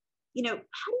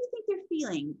you think they're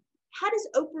feeling? How does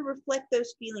Oprah reflect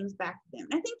those feelings back to them?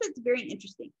 And I think that's very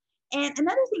interesting. And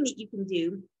another thing that you can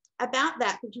do about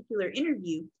that particular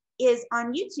interview is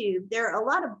on YouTube, there are a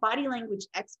lot of body language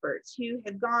experts who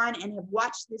have gone and have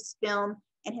watched this film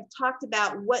and have talked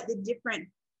about what the different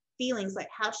feelings, like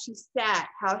how she sat,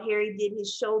 how Harry did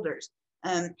his shoulders,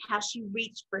 how she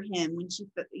reached for him when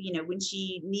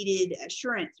she needed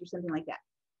assurance or something like that.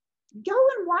 go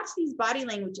and watch these body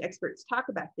language experts talk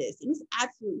about this. And it's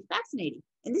absolutely fascinating.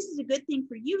 And this is a good thing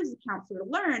for you as a counselor to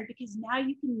learn, because now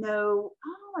you can know,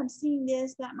 oh, I'm seeing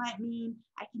this, that might mean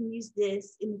I can use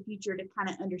this in the future to kind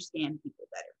of understand people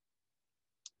better.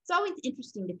 It's always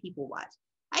interesting to people watch.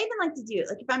 I even like to do it.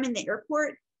 Like if I'm in the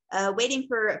airport, waiting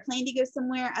for a plane to go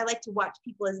somewhere, I like to watch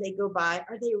people as they go by.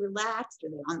 Are they relaxed? Are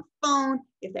they on the phone?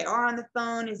 If they are on the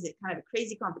phone, is it kind of a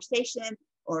crazy conversation?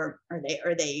 Or are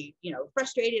they,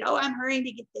 frustrated? Oh, I'm hurrying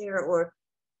to get there. Or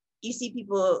you see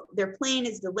people, their plane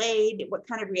is delayed. What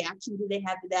kind of reaction do they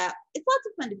have to that? It's lots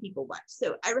of fun to people watch.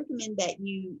 So I recommend that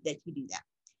you do that.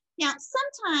 Now,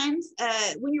 sometimes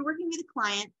when you're working with a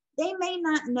client, they may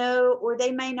not know or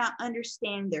they may not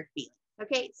understand their feelings.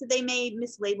 Okay, so they may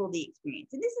mislabel the experience.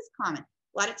 And this is common.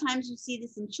 A lot of times you see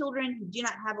this in children who do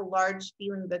not have a large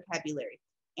feeling vocabulary,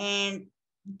 and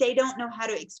they don't know how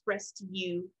to express to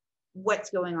you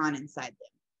what's going on inside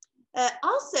them.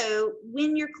 Also,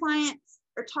 when your clients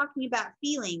are talking about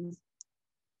feelings,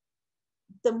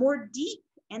 the more deep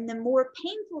and the more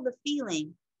painful the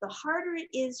feeling, the harder it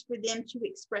is for them to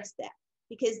express that,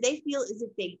 because they feel as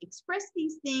if they express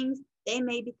these things, they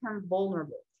may become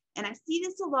vulnerable. And I see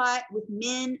this a lot with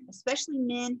men, especially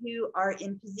men who are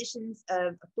in positions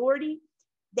of authority.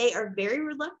 They are very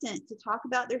reluctant to talk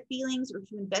about their feelings or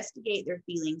to investigate their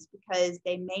feelings because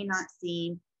they may not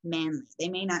seem manly. They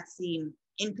may not seem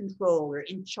in control or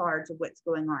in charge of what's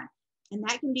going on. And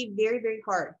that can be very, very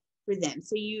hard for them.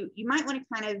 So you might want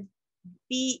to kind of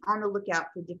be on the lookout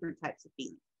for different types of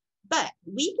feelings. But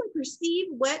we can perceive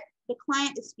what the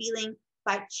client is feeling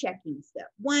by checking stuff.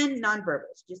 One,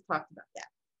 nonverbals, just talked about that.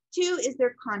 Two is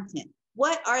their content.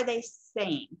 What are they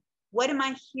saying? What am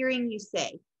I hearing you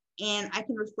say? And I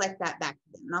can reflect that back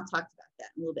to them. And I'll talk about that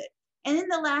in a little bit. And then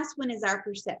the last one is our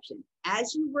perception.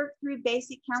 As you work through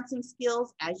basic counseling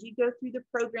skills, as you go through the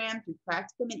program, through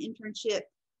practicum and internship,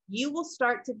 you will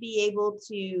start to be able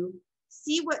to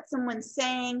see what someone's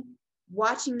saying,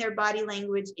 watching their body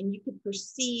language, and you can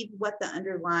perceive what the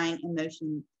underlying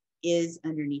emotion is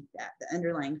underneath that, the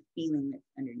underlying feeling that's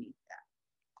underneath that.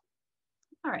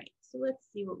 All right, so let's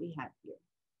see what we have here.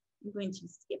 I'm going to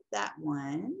skip that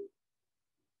one.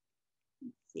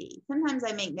 Let's see. Sometimes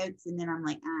I make notes and then I'm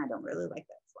like, I don't really like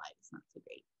that slide. It's not so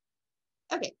great.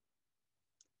 Okay.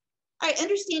 All right,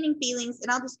 understanding feelings,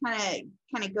 and I'll just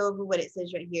kind of go over what it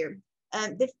says right here.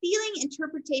 The feeling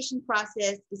interpretation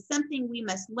process is something we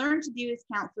must learn to do as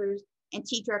counselors and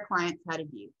teach our clients how to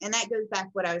do. And that goes back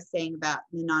to what I was saying about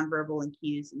the nonverbal and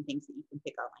cues and things that you can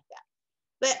pick on like that.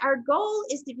 But our goal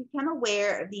is to become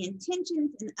aware of the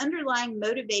intentions and underlying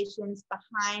motivations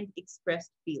behind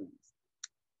expressed feelings.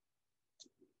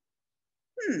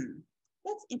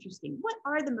 That's interesting. What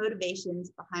are the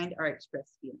motivations behind our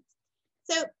expressed feelings?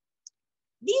 So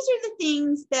these are the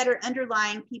things that are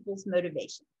underlying people's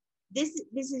motivation. This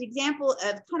is an example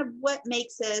of kind of what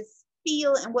makes us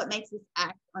feel and what makes us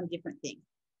act on different things.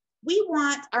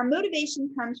 Our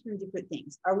motivation comes from different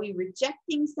things. Are we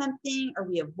rejecting something? Are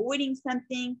we avoiding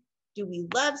something? Do we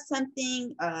love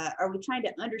something? Are we trying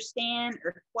to understand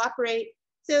or cooperate?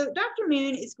 So Dr.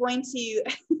 Moon is going to,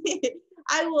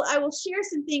 I will share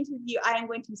some things with you. I am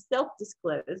going to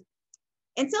self-disclose.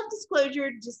 And self-disclosure,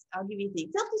 I'll give you a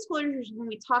thing. Self-disclosure is when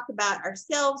we talk about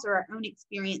ourselves or our own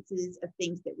experiences of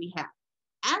things that we have.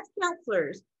 As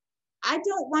counselors, I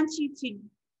don't want you to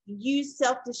use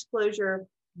self-disclosure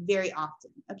very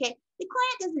often, okay? The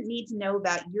client doesn't need to know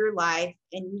about your life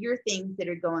and your things that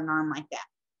are going on like that.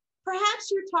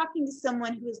 Perhaps you're talking to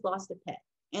someone who has lost a pet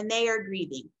and they are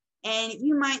grieving. And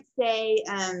you might say,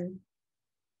 I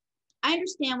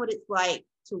understand what it's like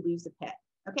to lose a pet,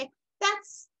 okay?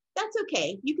 That's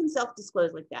okay. You can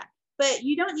self-disclose like that. But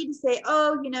you don't need to say,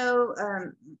 oh,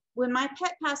 when my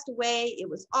pet passed away, it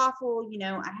was awful.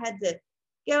 I had to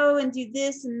go and do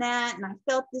this and that, and I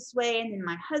felt this way. And then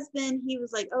my husband, he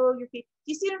was like, oh, do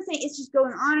you see what I'm saying? It's just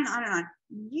going on and on and on.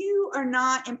 You are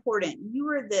not important. You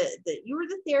are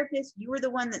the therapist. You are the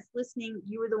one that's listening.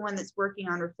 You are the one that's working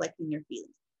on reflecting your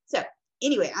feelings. So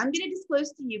anyway, I'm going to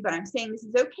disclose to you, but I'm saying this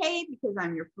is okay because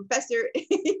I'm your professor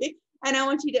and I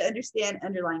want you to understand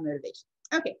underlying motivation.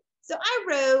 Okay, so I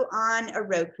row on a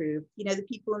row crew, the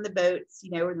people in the boats,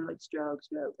 and they're like, stroke,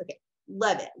 stroke. Okay,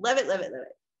 love it, love it, love it, love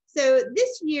it. So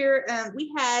this year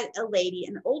we had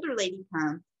an older lady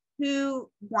come who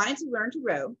wanted to learn to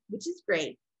row, which is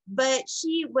great, but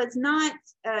she was not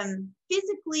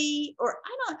physically, or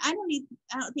I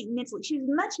don't think mentally, she was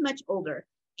much, much older.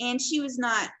 And she was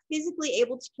not physically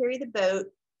able to carry the boat.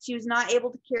 She was not able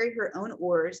to carry her own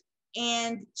oars.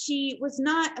 And she was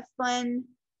not a fun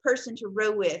person to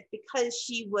row with because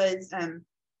she was, I don't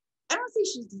want to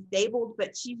say she's disabled,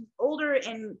 but she's older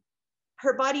and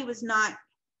her body is not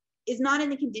in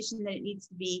the condition that it needs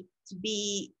to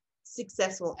be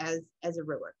successful as a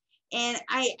rower. And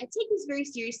I take this very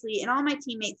seriously, and all my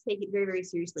teammates take it very, very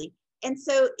seriously. And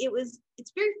so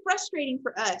it's very frustrating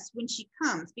for us when she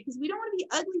comes, because we don't want to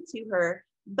be ugly to her,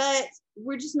 but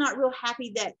we're just not real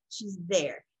happy that she's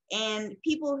there. And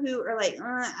people who are like,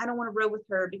 I don't want to row with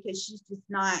her because she's just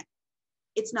not,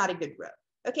 it's not a good row.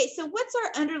 Okay, so what's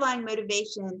our underlying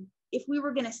motivation if we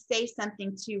were going to say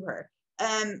something to her?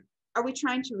 Are we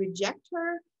trying to reject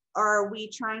her? Are we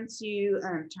trying to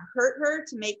hurt her,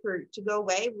 to make her to go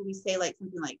away? Will we say like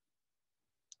something like,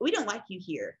 we don't like you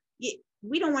here.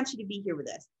 We don't want you to be here with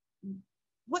us.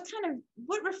 What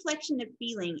reflection of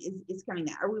feeling is coming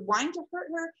out? Are we wanting to hurt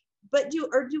her? But do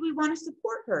we want to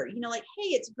support her? You know, like, hey,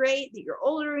 it's great that you're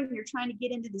older and you're trying to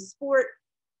get into the sport.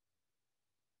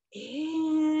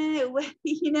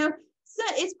 You know, so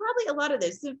it's probably a lot of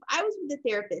this. So if I was with a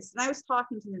therapist and I was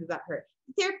talking to them about her,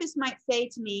 the therapist might say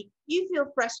to me, you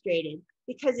feel frustrated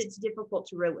because it's difficult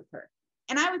to row with her.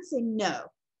 And I would say, no.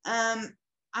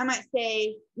 I might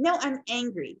say, no, I'm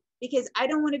angry because I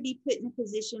don't want to be put in a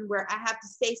position where I have to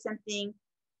say something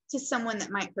to someone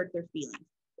that might hurt their feelings.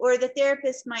 Or the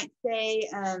therapist might say,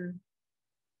 I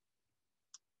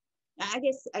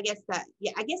guess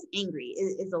angry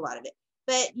is a lot of it.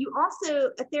 But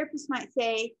a therapist might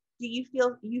say, do you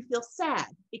feel sad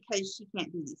because she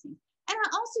can't do these things? And I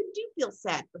also do feel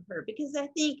sad for her, because I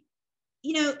think,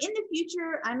 you know, in the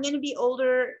future, I'm going to be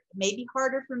older, it may be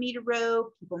harder for me to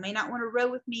row. People may not want to row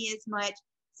with me as much.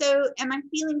 So am I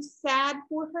feeling sad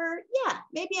for her? Yeah,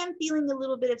 maybe I'm feeling a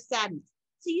little bit of sadness.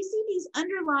 So you see these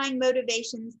underlying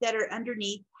motivations that are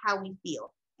underneath how we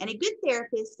feel. And a good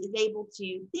therapist is able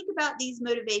to think about these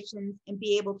motivations and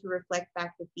be able to reflect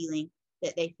back the feeling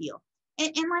that they feel.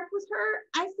 And like with her,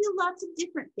 I feel lots of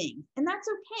different things, and that's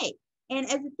okay. And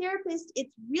as a therapist,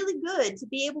 it's really good to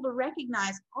be able to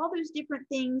recognize all those different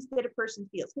things that a person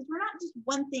feels, because we're not just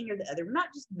one thing or the other. We're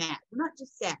not just mad. We're not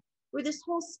just sad. We're this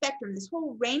whole spectrum, this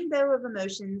whole rainbow of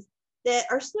emotions that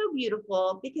are so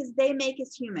beautiful because they make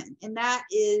us human. And that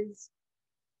is,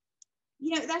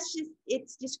 you know,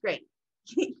 it's just great.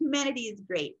 Humanity is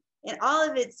great. And all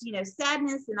of its, you know,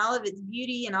 sadness and all of its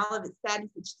beauty and all of its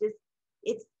sadness,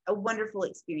 it's a wonderful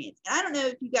experience. And I don't know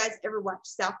if you guys ever watched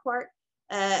South Park.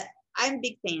 I'm a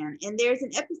big fan. And there's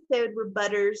an episode where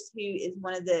Butters, who is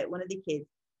one of the kids,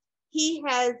 he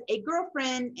has a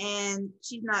girlfriend and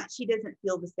she doesn't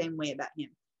feel the same way about him.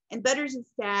 And Butters is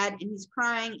sad and he's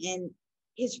crying, and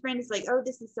his friend is like, oh,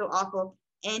 this is so awful.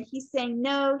 And he's saying,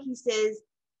 no, he says,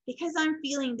 because I'm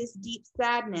feeling this deep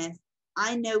sadness,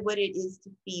 I know what it is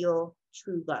to feel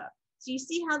true love. So you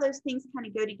see how those things kind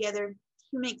of go together.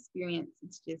 Human experience,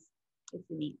 it's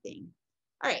a neat thing.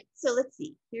 All right, so let's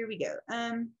see, here we go.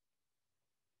 All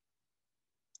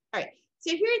right,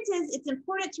 so here it says, it's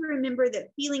important to remember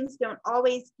that feelings don't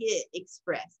always get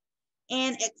expressed.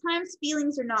 And at times,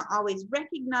 feelings are not always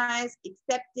recognized,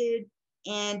 accepted,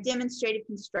 and demonstrated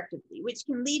constructively, which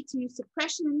can lead to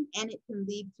suppression and it can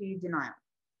lead to denial.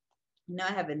 Now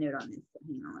I have a note on this, so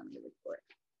hang on, let me look for it.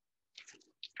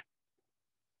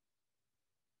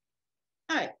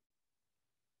 All right.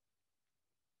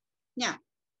 Now,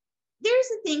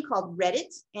 there's a thing called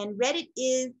Reddit, and Reddit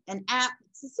is an app,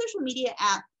 it's a social media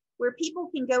app where people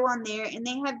can go on there and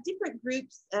they have different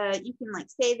groups. You can like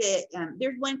say that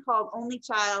there's one called Only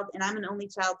Child, and I'm an only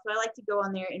child, so I like to go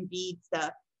on there and read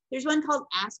stuff. There's one called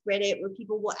Ask Reddit where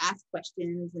people will ask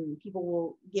questions and people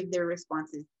will give their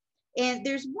responses. And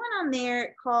there's one on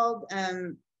there called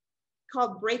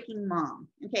Breaking Mom.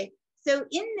 Okay, so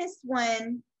in this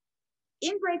one,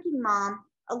 in Breaking Mom,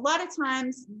 a lot of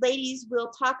times ladies will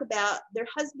talk about their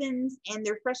husbands and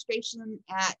their frustration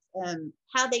at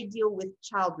how they deal with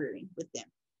child rearing with them.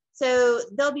 So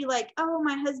they'll be like, oh,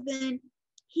 my husband,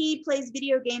 he plays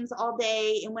video games all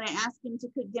day, and when I ask him to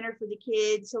cook dinner for the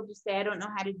kids, he'll just say, I don't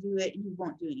know how to do it, and he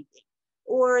won't do anything.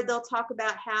 Or they'll talk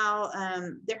about how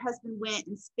their husband went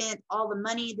and spent all the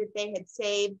money that they had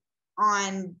saved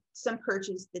on some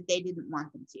purchase that they didn't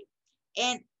want them to.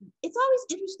 And it's always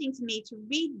interesting to me to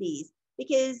read these,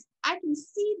 because I can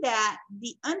see that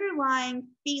the underlying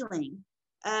feeling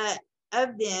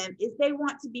of them is they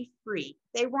want to be free.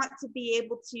 They want to be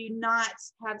able to not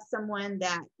have someone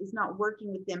that is not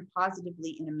working with them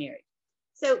positively in a marriage.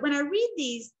 So when I read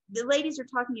these, the ladies are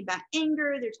talking about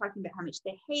anger, they're talking about how much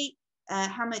they hate,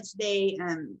 how much they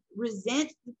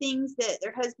resent the things that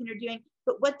their husband are doing.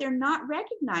 But what they're not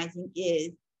recognizing is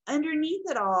underneath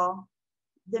it all,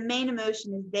 the main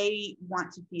emotion is they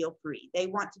want to feel free. They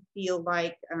want to feel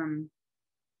like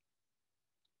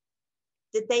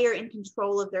that they are in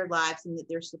control of their lives and that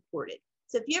they're supported.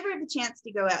 So if you ever have a chance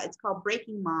to go out, it's called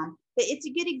Breaking Mom, but it's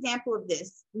a good example of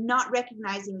this, not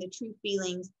recognizing the true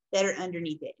feelings that are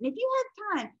underneath it. And if you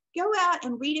have time, go out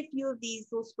and read a few of these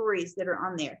little stories that are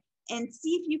on there and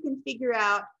see if you can figure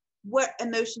out what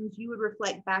emotions you would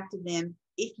reflect back to them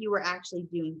if you were actually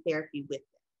doing therapy with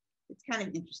them. It's kind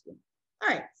of interesting. All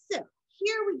right, so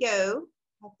here we go.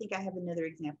 I think I have another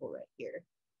example right here.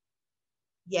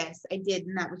 Yes, I did,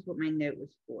 and that was what my note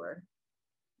was for.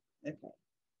 Okay.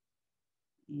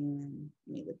 And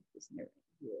let me look at this note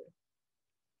right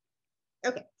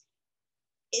here. Okay.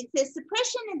 It says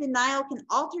suppression and denial can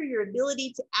alter your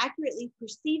ability to accurately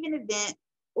perceive an event,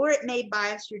 or it may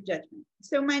bias your judgment.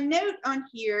 So my note on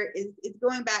here is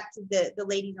going back to the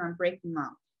ladies on Breaking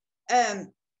Mom.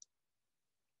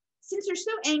 Since they're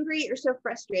so angry or so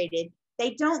frustrated,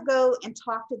 they don't go and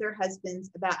talk to their husbands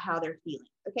about how they're feeling,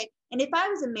 okay? And if I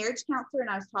was a marriage counselor and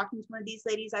I was talking to one of these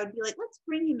ladies, I would be like, let's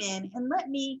bring him in and let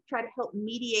me try to help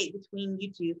mediate between you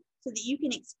two so that you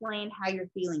can explain how you're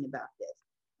feeling about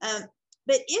this.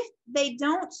 But if they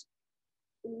don't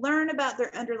learn about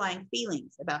their underlying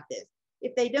feelings about this,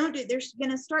 if they don't do, they're going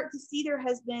to start to see their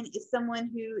husband as someone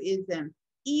who is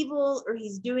evil, or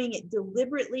he's doing it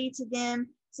deliberately to them.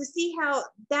 So see how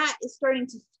that is starting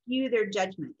to skew their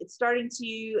judgment. It's starting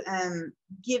to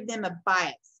give them a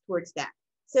bias towards that.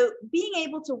 So being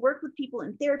able to work with people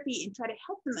in therapy and try to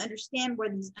help them understand where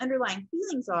these underlying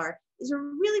feelings are is a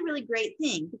really, really great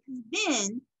thing, because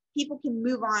then people can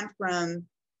move on from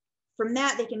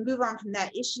that. They can move on from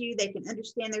that issue. They can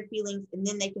understand their feelings, and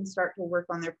then they can start to work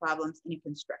on their problems in a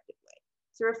constructive way.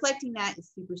 So reflecting that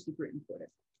is super, super important.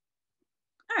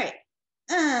 All right.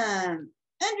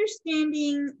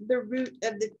 Understanding the root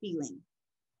of the feeling.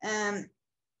 Talking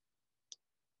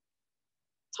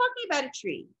about a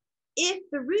tree. If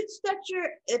the root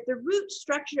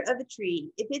structure of a tree,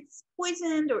 if it's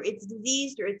poisoned or it's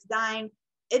diseased or it's dying,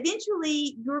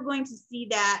 eventually you're going to see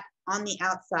that on the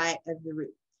outside of the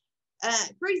root.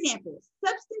 For example,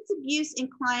 substance abuse in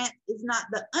clients is not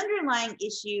the underlying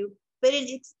issue, but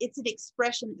it's an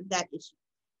expression of that issue.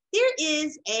 There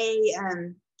is a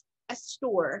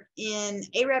store in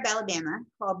Arab, Alabama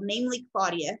called Namely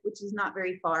Claudia, which is not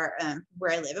very far from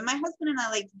where I live. And my husband and I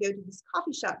like to go to this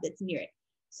coffee shop that's near it.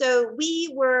 So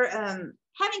we were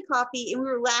having coffee, and we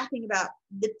were laughing about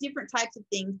the different types of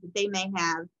things that they may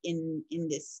have in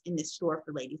this store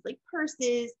for ladies, like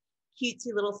purses,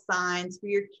 cutesy little signs for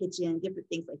your kitchen, different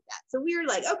things like that. So we were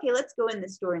like, okay, let's go in the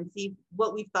store and see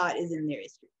what we thought is in there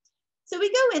is true. So we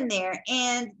go in there,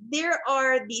 and there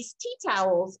are these tea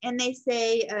towels, and they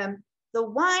say the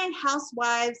wine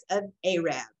housewives of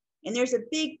Arab, and there's a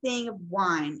big thing of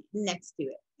wine next to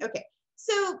it. Okay,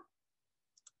 so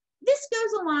this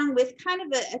goes along with kind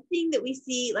of a thing that we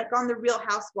see like on the Real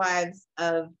Housewives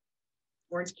of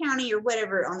Orange County or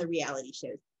whatever on the reality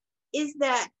shows, is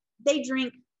that they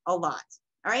drink a lot,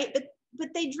 all right?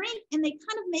 But they drink and they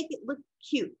kind of make it look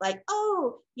cute, like,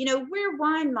 oh, you know, we're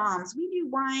wine moms. We do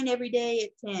wine every day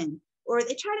at 10. Or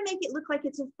they try to make it look like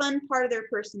it's a fun part of their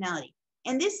personality.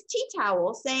 And this tea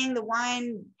towel saying the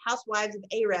wine housewives of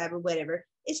Arab or whatever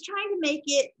is trying to make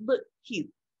it look cute.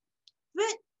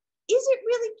 But is it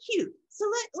really cute? So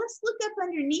let's look up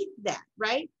underneath that,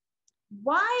 right?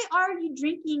 Why are you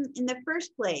drinking in the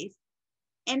first place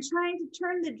and trying to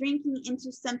turn the drinking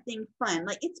into something fun?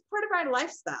 Like, it's part of our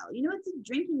lifestyle. You know, it's a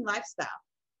drinking lifestyle.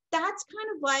 That's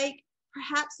kind of like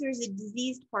perhaps there's a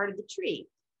diseased part of the tree,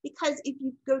 because if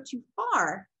you go too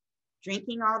far,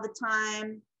 drinking all the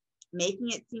time, making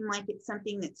it seem like it's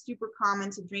something that's super common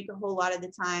to drink a whole lot of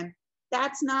the time,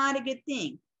 that's not a good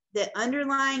thing. The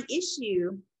underlying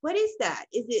issue, what is that?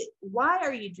 Is it, why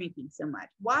are you drinking so much?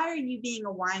 Why are you being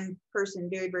a wine person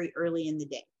very, very early in the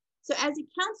day? So as a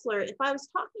counselor, if I was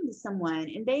talking to someone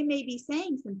and they may be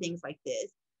saying some things like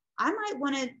this, I might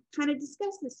want to kind of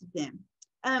discuss this with them.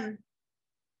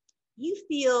 You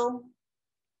feel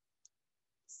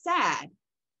sad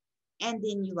and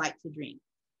then you like to drink.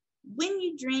 When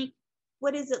you drink,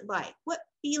 what is it like? What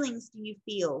feelings do you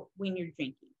feel when you're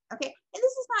drinking? Okay, and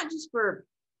this is not just for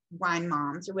wine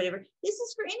moms or whatever. This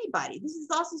is for anybody. This is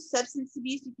also substance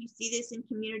abuse if you see this in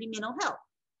community mental health.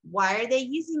 Why are they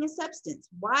using a substance?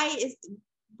 What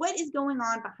is going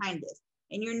on behind this?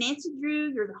 And you're Nancy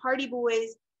Drew, you're the Hardy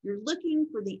Boys, you're looking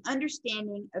for the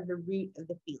understanding of the root of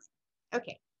the feeling.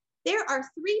 Okay, there are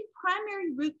 3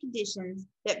 primary root conditions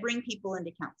that bring people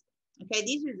into counseling. Okay,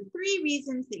 these are the 3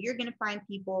 reasons that you're going to find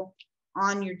people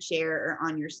on your chair or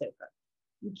on your sofa: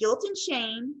 guilt and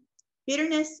shame,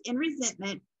 bitterness and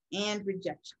resentment, and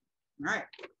rejection. All right.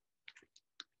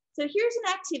 So here's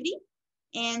an activity.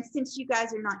 And since you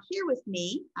guys are not here with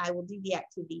me, I will do the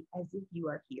activity as if you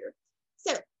are here.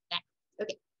 So,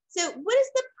 Okay, so what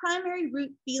is the primary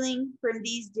root feeling from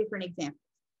these different examples?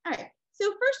 All right,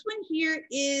 so first one here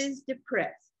is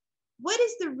depressed. What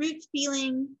is the root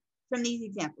feeling from these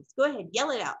examples? Go ahead,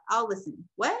 yell it out. I'll listen.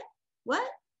 What? What?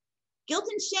 Guilt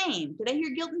and shame. Did I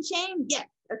hear guilt and shame? Yes.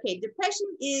 Okay, depression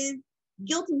is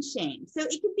guilt and shame. So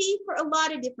it could be for a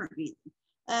lot of different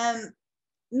reasons.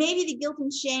 Maybe the guilt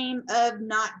and shame of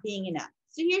not being enough.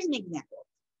 So here's an example.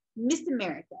 Miss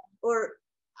America, or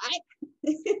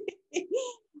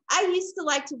I used to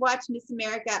like to watch Miss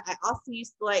America. I also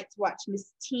used to like to watch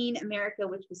Miss Teen America,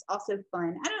 which was also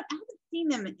fun. I haven't seen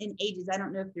them in ages. I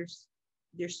don't know if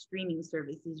there's streaming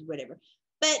services or whatever.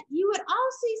 But you would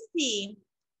also see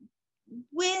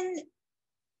when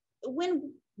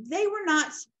they were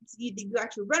not, you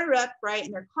actually runner up, right?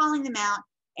 And they're calling them out,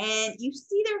 and you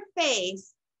see their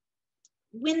face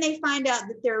when they find out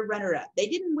that they're a runner-up. They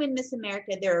didn't win Miss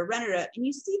America, they're a runner-up. And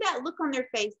you see that look on their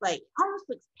face, like almost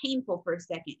looks painful for a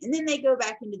second. And then they go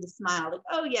back into the smile, like,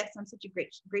 oh yes, I'm such a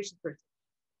gracious person.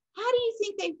 How do you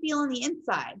think they feel on the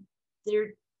inside? They're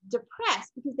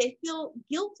depressed because they feel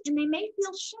guilt and they may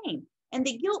feel shame. And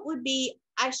the guilt would be,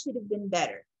 I should have been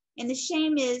better. And the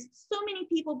shame is, so many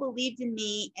people believed in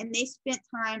me and they spent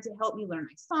time to help me learn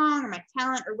my song or my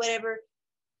talent or whatever.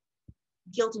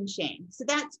 Guilt and shame. So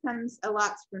that comes a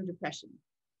lot from depression.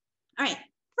 All right,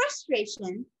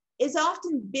 frustration is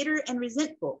often bitter and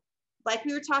resentful. Like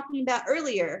we were talking about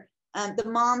earlier, the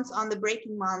moms on the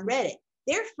Breaking Mom Reddit,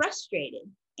 they're frustrated.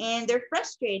 And they're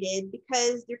frustrated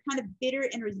because they're kind of bitter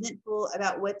and resentful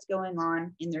about what's going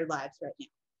on in their lives right now.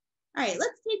 All right,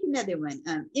 let's take another one.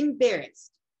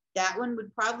 Embarrassed. That one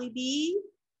would probably be,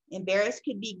 embarrassed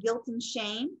could be guilt and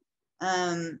shame.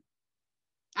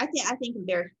 I think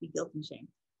embarrassed would be guilt and shame.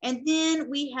 And then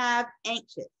we have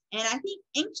anxious. And I think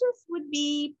anxious would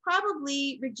be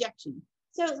probably rejection.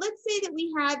 So let's say that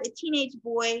we have a teenage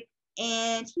boy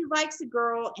and he likes a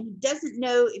girl and he doesn't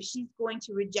know if she's going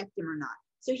to reject him or not.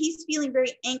 So he's feeling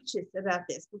very anxious about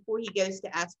this before he goes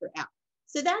to ask her out.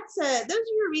 So that's those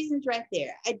are your reasons right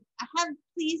there. I have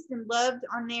pleased and loved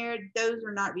on there. Those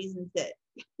are not reasons that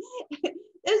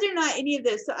those are not any of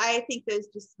those. So I think those,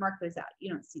 just mark those out.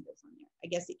 You don't see those on there. I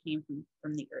guess it came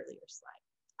from the earlier slide.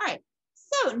 All right.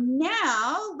 So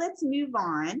now let's move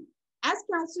on. As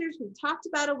counselors, we've talked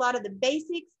about a lot of the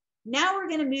basics. Now we're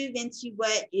going to move into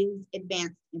what is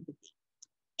advanced empathy.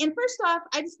 And first off,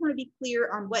 I just want to be clear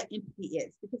on what empathy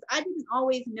is, because I didn't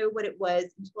always know what it was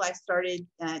until I started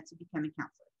to become a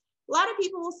counselor. A lot of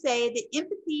people will say that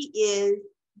empathy is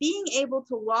being able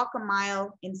to walk a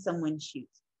mile in someone's shoes.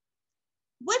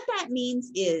 What that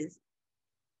means is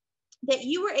that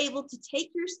you were able to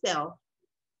take yourself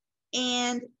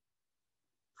and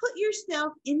put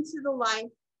yourself into the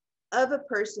life of a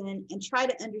person and try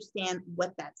to understand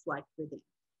what that's like for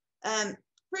them.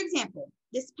 For example,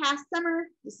 this past summer,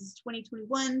 this is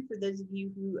 2021, for those of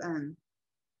you who,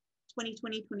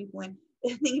 2020, 2021,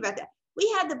 think about that. We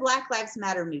had the Black Lives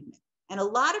Matter movement, and a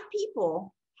lot of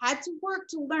people had to work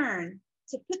to learn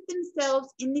to put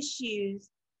themselves in the shoes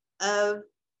of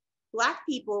Black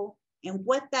people and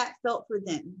what that felt for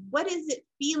them. What is it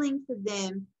feeling for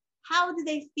them? How do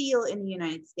they feel in the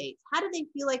United States? How do they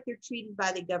feel like they're treated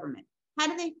by the government? How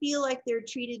do they feel like they're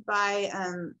treated by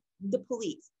the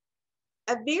police?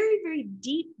 A very, very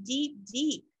deep, deep,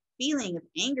 deep feeling of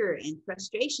anger and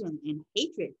frustration and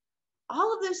hatred,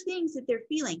 all of those things that they're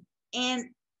feeling. And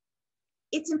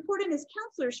it's important as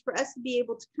counselors for us to be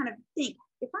able to kind of think,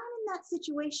 if I'm in that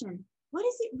situation, what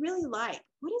is it really like?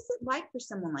 What is it like for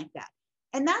someone like that?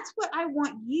 And that's what I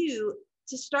want you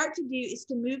to start to do, is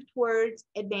to move towards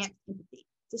advanced empathy,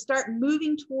 to start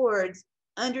moving towards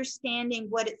understanding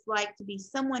what it's like to be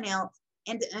someone else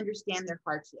and to understand their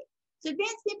hardship. So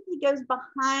advanced empathy goes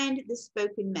behind the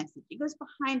spoken message. It goes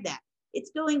behind that.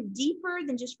 It's going deeper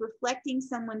than just reflecting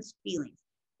someone's feelings.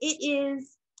 It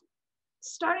is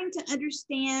starting to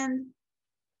understand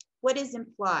what is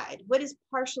implied, what is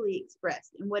partially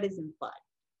expressed, and what is implied.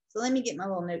 So let me get my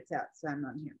little notes out so I'm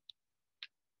on here.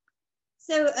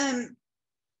 So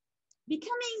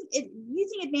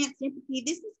using advanced empathy,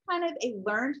 this is kind of a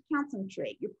learned counseling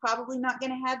trait. You're probably not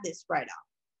going to have this right off.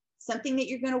 Something that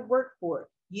you're going to work for,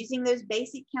 using those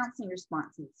basic counseling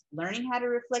responses, learning how to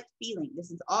reflect feeling.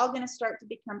 This is all going to start to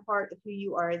become part of who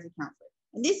you are as a counselor.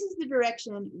 And this is the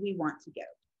direction we want to go.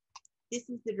 This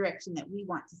is the direction that we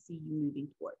want to see you moving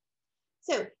toward.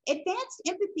 So advanced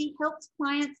empathy helps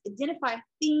clients identify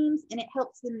themes, and it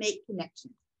helps them make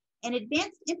connections. And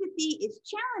advanced empathy is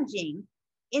challenging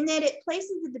in that it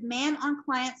places a demand on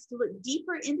clients to look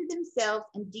deeper into themselves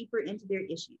and deeper into their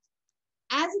issues.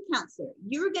 As a counselor,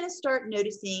 you're going to start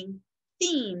noticing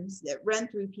themes that run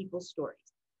through people's stories.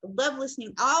 love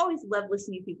listening. I always love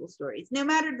listening to people's stories. No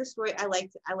matter the story, I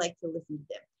like to listen to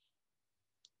them.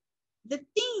 The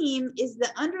theme is the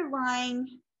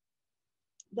underlying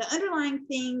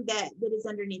thing that is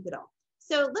underneath it all.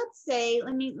 So let's say,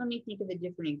 let me think of a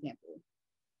different example,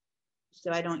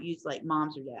 so I don't use like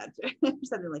moms or dads or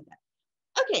something like that.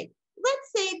 Okay,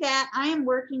 let's say that I am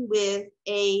working with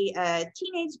a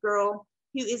teenage girl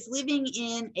who is living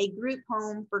in a group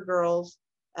home for girls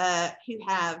who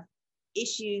have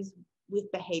issues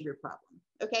with behavior problems.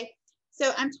 Okay,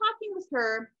 so I'm talking with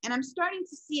her and I'm starting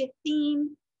to see a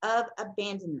theme of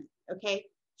abandonment. Okay,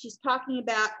 she's talking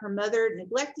about her mother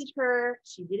neglected her,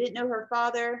 she didn't know her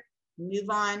father, move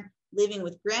on, living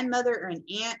with grandmother or an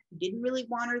aunt who didn't really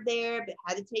want her there but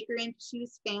had to take her in because she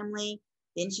was family.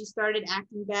 Then she started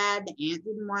acting bad, the aunt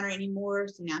didn't want her anymore,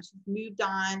 so now she's moved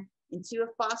on into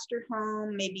a foster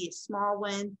home, maybe a small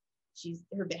one.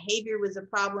 Her behavior was a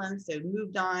problem, so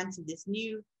moved on to this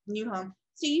new home.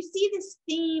 So you see this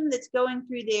theme that's going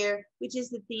through there, which is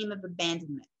the theme of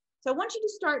abandonment. So I want you to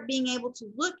start being able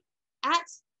to look at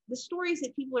the stories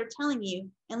that people are telling you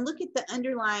and look at the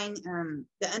underlying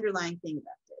thing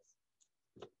about this.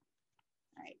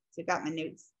 All right, so got my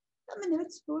notes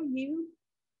for you.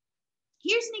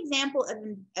 Here's an example of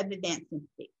advanced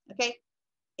sympathy. Okay,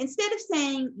 instead of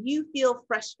saying you feel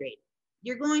frustrated,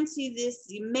 you're going to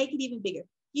you make it even bigger.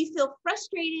 You feel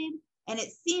frustrated and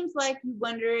it seems like you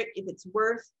wonder if it's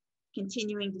worth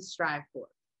continuing to strive for.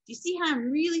 Do you see how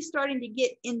I'm really starting to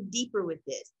get in deeper with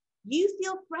this? You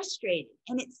feel frustrated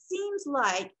and it seems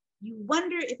like you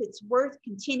wonder if it's worth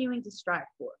continuing to strive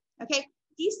for. Okay,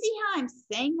 do you see how I'm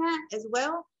saying that as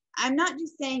well? I'm not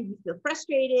just saying you feel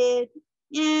frustrated,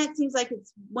 yeah, it seems like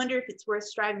wonder if it's worth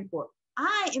striving for.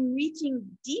 I am reaching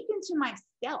deep into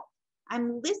myself.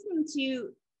 I'm listening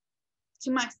to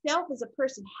myself as a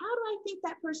person. How do I think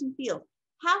that person feels?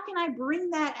 How can I bring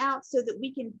that out so that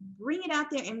we can bring it out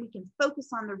there and we can focus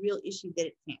on the real issue that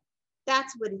it's in?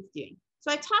 That's what it's doing.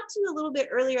 So I talked to you a little bit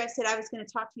earlier. I said I was going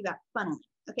to talk to you about funneling.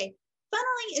 Okay,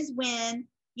 funneling is when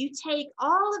you take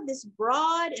all of this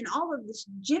broad and all of this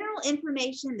general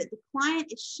information that the client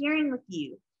is sharing with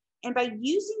you, and by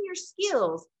using your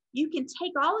skills, you can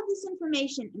take all of this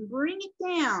information and bring it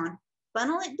down,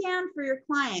 funnel it down for your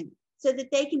client so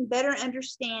that they can better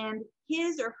understand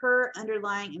his or her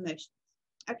underlying emotions.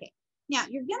 Okay, now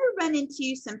you're going to run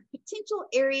into some potential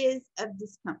areas of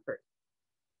discomfort.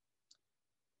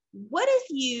 What if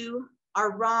you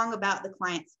are wrong about the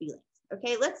client's feelings?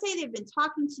 Okay, let's say they've been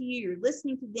talking to you, you're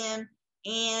listening to them,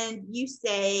 and you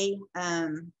say,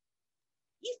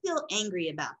 you feel angry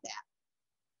about that.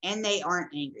 And they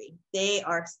aren't angry, they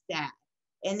are sad.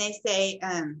 And they say,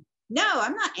 no,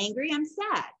 I'm not angry, I'm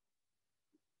sad.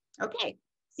 Okay,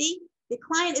 see, the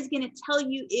client is going to tell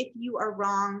you if you are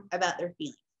wrong about their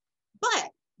feelings.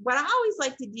 But what I always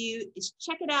like to do is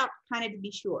check it out kind of to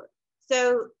be sure.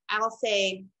 So I'll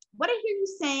say, what I hear you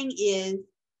saying is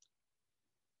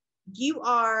you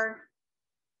were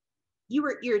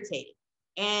irritated.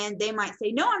 And they might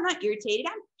say, no, I'm not irritated,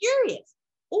 I'm furious.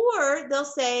 Or they'll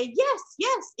say,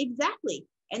 yes, exactly.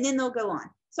 And then they'll go on.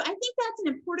 So I think that's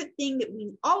an important thing that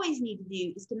we always need to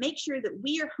do, is to make sure that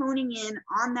we are honing in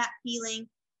on that feeling,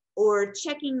 or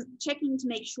checking to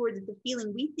make sure that the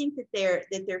feeling we think that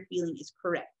they're feeling is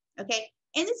correct. Okay.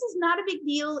 And this is not a big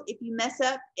deal if you mess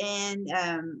up and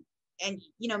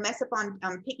mess up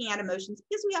on picking out emotions,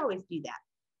 because we always do that.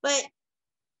 But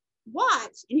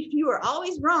watch, and if you are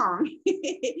always wrong,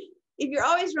 if you're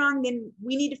always wrong, then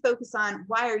we need to focus on,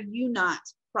 why are you not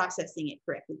processing it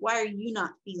correctly? Why are you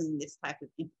not feeling this type of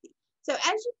empathy? So as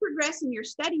you progress in your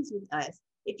studies with us,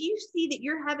 if you see that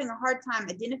you're having a hard time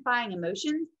identifying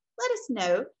emotions, let us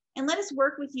know and let us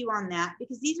work with you on that,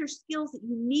 because these are skills that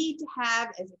you need to have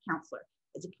as a counselor,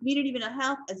 as a community mental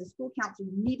health, as a school counselor.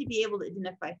 You need to be able to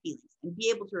identify feelings and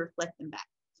be able to reflect them back.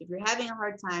 So if you're having a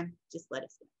hard time, just let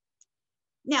us know.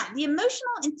 Now, the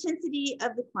emotional intensity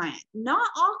of the client. Not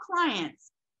all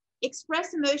clients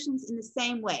express emotions in the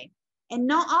same way, and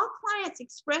not all clients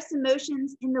express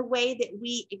emotions in the way that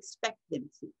we expect them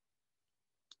to.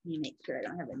 Let me make sure I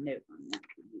don't have a note on that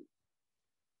for you.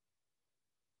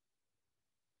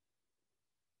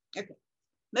 Okay,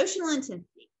 emotional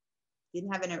intensity.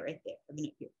 Didn't have a note right there. I have a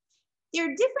note here. There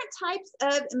are different types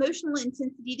of emotional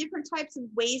intensity, different types of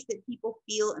ways that people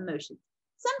feel emotions.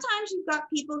 Sometimes you've got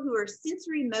people who are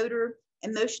sensory motor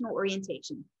emotional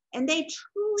orientation, and they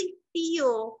truly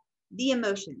feel the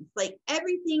emotions. Like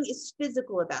everything is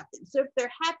physical about them. So if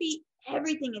they're happy,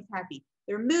 everything is happy.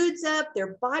 Their mood's up,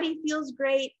 their body feels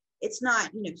great. It's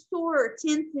not, sore or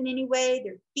tense in any way.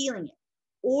 They're feeling it.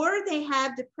 Or they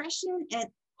have depression and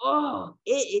oh,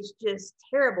 it is just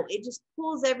terrible. It just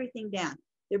pulls everything down.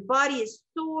 Their body is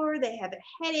sore. They have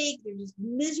a headache. They're just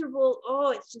miserable.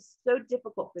 Oh, it's just so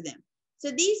difficult for them.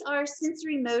 So these are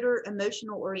sensory motor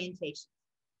emotional orientation.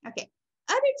 Okay.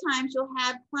 Other times you'll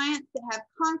have clients that have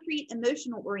concrete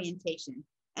emotional orientation,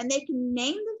 and they can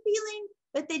name the feeling,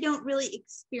 but they don't really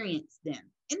experience them.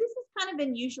 And this is kind of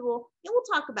unusual, and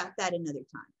we'll talk about that another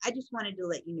time. I just wanted to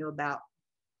let you know about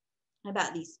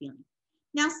these feelings.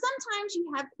 Now, sometimes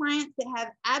you have clients that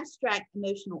have abstract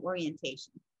emotional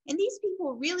orientation, and these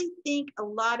people really think a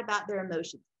lot about their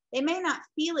emotions. They may not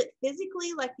feel it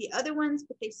physically like the other ones,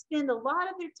 but they spend a lot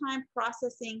of their time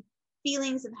processing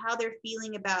feelings of how they're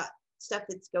feeling about stuff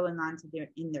that's going on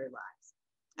in their lives.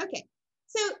 Okay,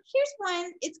 so here's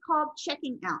one. It's called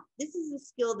checking out. This is a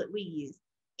skill that we use.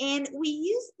 And we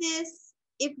use this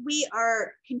if we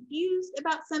are confused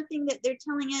about something that they're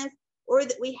telling us, or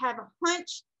that we have a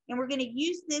hunch, and we're going to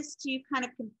use this to kind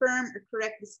of confirm or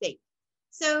correct the state.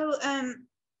 So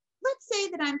let's say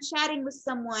that I'm chatting with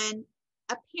someone,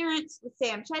 a parent. Let's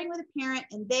say I'm chatting with a parent,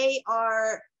 and they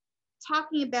are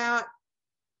talking about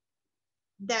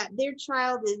that their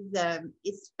child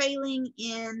is failing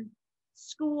in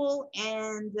school,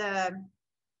 and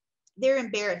they're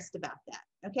embarrassed about that.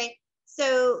 Okay,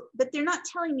 so but they're not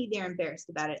telling me they're embarrassed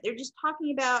about it. They're just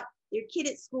talking about their kid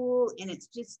at school, and it's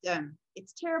just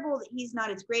it's terrible that he's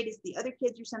not as great as the other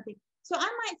kids or something. So I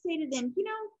might say to them, you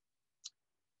know,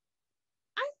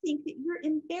 I think that you're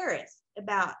embarrassed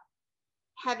about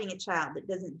having a child that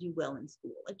doesn't do well in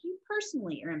school. Like, you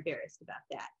personally are embarrassed about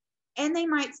that. And they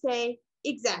might say,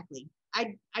 exactly,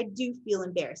 I do feel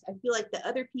embarrassed. I feel like the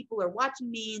other people are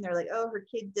watching me, and they're like, oh, her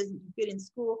kid doesn't do good in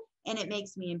school, and it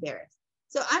makes me embarrassed.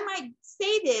 So I might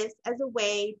say this as a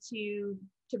way to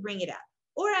bring it up.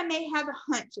 Or I may have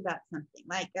a hunch about something,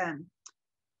 like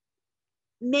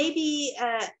maybe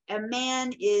a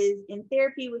man is in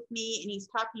therapy with me, and he's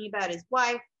talking about his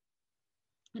wife,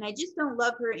 and I just don't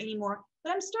love her anymore,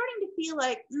 but I'm starting to feel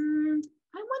like,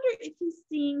 I wonder if he's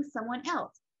seeing someone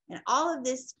else. And all of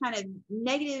this kind of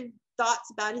negative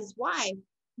thoughts about his wife,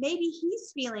 maybe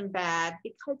he's feeling bad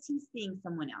because he's seeing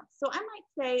someone else. So I might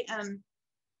say, I'm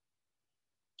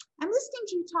listening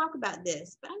to you talk about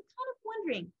this, but I'm kind of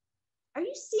wondering, are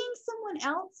you seeing someone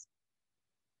else?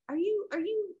 Are your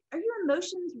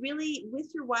emotions really with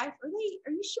your wife? Are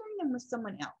you sharing them with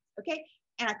someone else? Okay.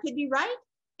 And I could be right.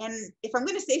 And if I'm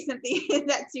going to say something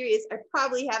that serious, I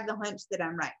probably have the hunch that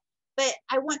I'm right. But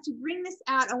I want to bring this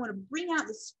out. I want to bring out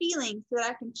this feeling so that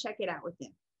I can check it out with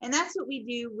them. And that's what we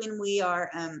do when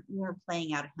we're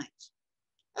playing out a hunch.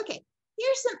 Okay.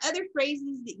 Here's some other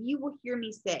phrases that you will hear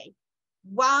me say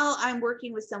while I'm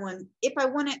working with someone, if I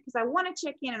want to, because I want to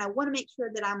check in and I want to make sure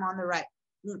that I'm on the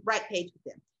right page with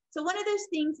them. So one of those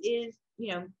things is, you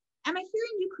know, am I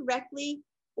hearing you correctly?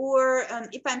 Or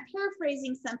if I'm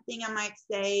paraphrasing something, I might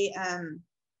say,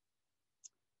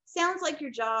 sounds like your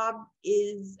job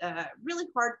is really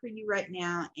hard for you right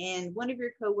now, and one of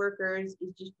your coworkers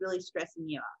is just really stressing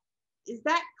you out. Is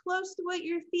that close to what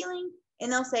you're feeling?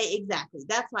 And they'll say, exactly,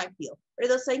 that's how I feel. Or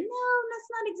they'll say, no, that's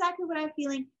not exactly what I'm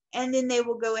feeling. And then they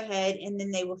will go ahead and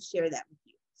then they will share that with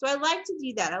you. So I like to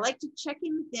do that. I like to check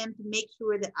in with them to make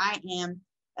sure that I am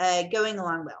going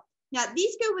along well. Now,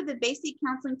 these go with the basic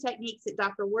counseling techniques that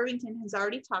Dr. Worthington has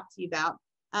already talked to you about,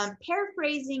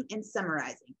 paraphrasing and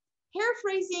summarizing.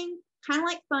 Paraphrasing, kind of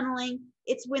like funneling,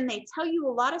 it's when they tell you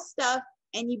a lot of stuff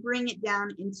and you bring it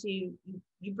down into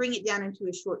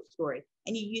a short story,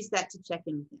 and you use that to check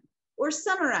in with them. Or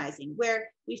summarizing, where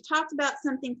we've talked about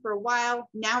something for a while,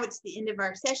 now it's the end of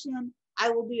our session. I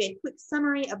will do a quick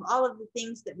summary of all of the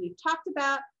things that we've talked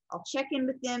about. I'll check in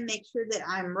with them, make sure that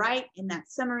I'm right in that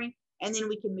summary, and then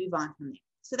we can move on from there.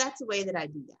 So that's the way that I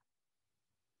do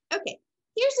that. Okay,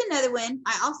 here's another one.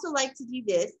 I also like to do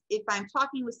this if I'm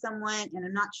talking with someone and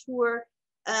I'm not sure.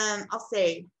 I'll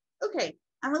say, okay,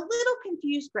 I'm a little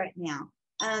confused right now.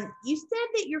 You said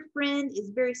that your friend is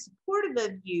very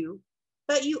supportive of you,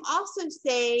 but you also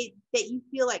say that you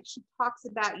feel like she talks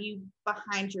about you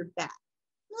behind your back.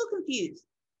 I'm a little confused.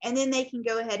 And then they can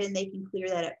go ahead and they can clear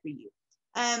that up for you.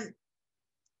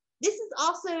 This is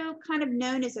also kind of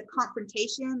known as a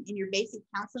confrontation in your basic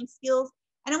counseling skills.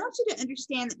 And I want you to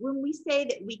understand that when we say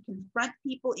that we confront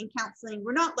people in counseling,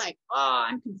 we're not like, oh,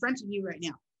 I'm confronting you right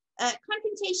now.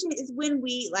 Confrontation is when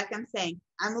we, like I'm saying,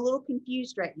 I'm a little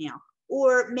confused right now.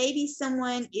 Or maybe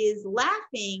someone is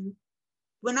laughing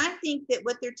when I think that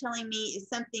what they're telling me is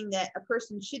something that a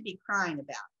person should be crying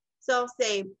about. So I'll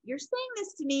say, you're saying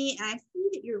this to me and I see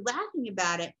that you're laughing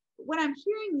about it, but what I'm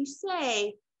hearing you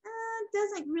say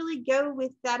doesn't really go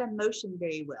with that emotion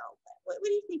very well. What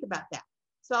do you think about that?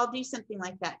 So I'll do something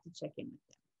like that to check in with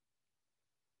them.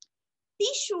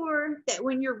 be sure that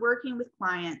when you're working with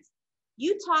clients,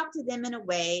 you talk to them in a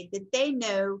way that they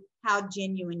know how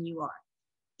genuine you are.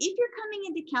 If you're coming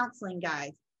into counseling,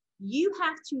 guys, you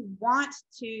have to want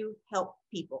to help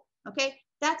people, okay?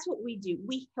 That's what we do.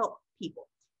 We help people.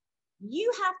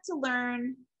 You have to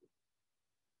learn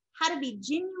how to be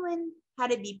genuine, how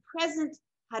to be present,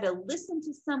 how to listen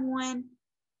to someone.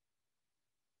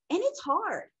 And it's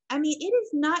hard. I mean, it is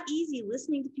not easy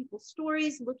listening to people's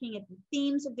stories, looking at the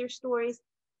themes of their stories.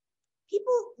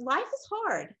 Life is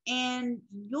hard, and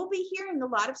you'll be hearing a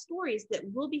lot of stories that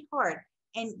will be hard.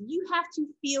 And you have to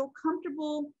feel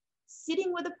comfortable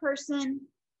sitting with a person,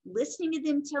 listening to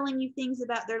them telling you things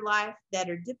about their life that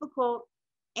are difficult,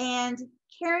 and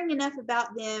caring enough about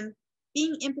them,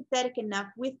 being empathetic enough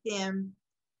with them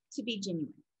to be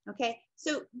genuine. Okay,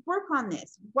 so work on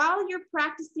this while you're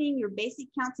practicing your basic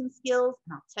counseling skills.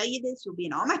 And I'll tell you this, you'll be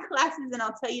in all my classes and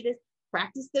I'll tell you this,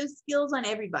 practice those skills on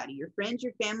everybody, your friends,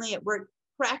 your family, at work,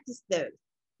 practice those.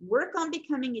 Work on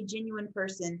becoming a genuine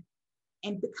person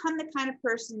and become the kind of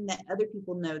person that other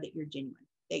people know that you're genuine,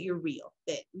 that you're real,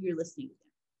 that you're listening to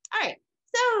them. All right,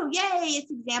 so yay, it's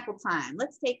example time.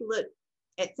 Let's take a look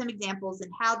at some examples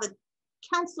and how the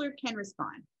counselor can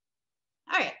respond.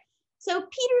 All right. So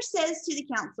Peter says to the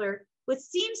counselor, what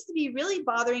seems to be really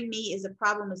bothering me is a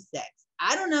problem with sex.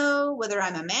 I don't know whether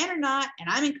I'm a man or not, and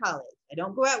I'm in college. I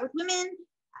don't go out with women.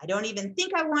 I don't even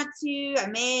think I want to. I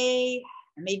may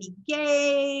be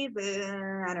gay, but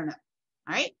I don't know.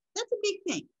 All right, that's a big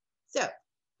thing. So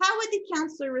how would the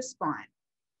counselor respond?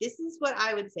 This is what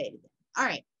I would say to them. All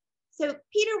right, so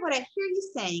Peter, what I hear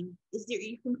you saying is that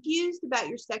you're confused about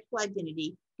your sexual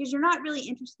identity because you're not really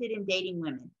interested in dating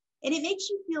women. And it makes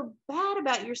you feel bad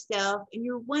about yourself and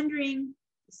you're wondering,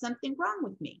 is something wrong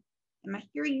with me? Am I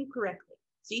hearing you correctly?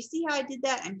 So you see how I did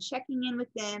that? I'm checking in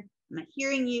with them. Am I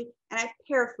hearing you? And I've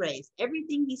paraphrased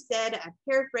everything he said. I've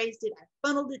paraphrased it. I've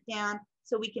funneled it down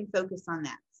so we can focus on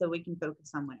that. So we can focus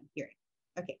on what I'm hearing.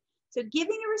 Okay, so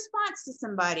giving a response to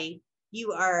somebody,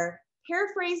 you are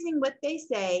paraphrasing what they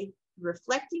say,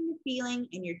 reflecting the feeling,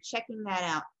 and you're checking that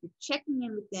out. You're checking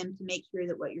in with them to make sure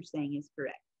that what you're saying is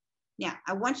correct. Now,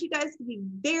 I want you guys to be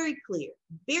very clear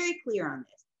on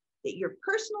this, that your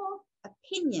personal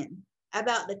opinion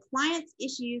about the client's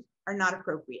issues are not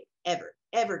appropriate, ever,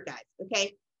 guys,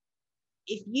 okay?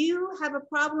 If you have a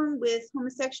problem with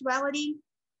homosexuality,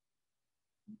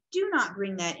 do not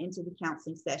bring that into the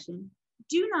counseling session.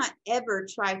 Do not ever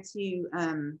try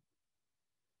to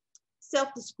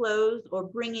self-disclose or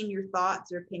bring in your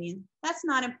thoughts or opinions. That's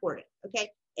not important,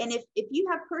 okay? And if you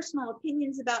have personal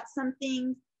opinions about some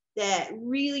things that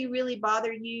really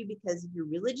bother you because of your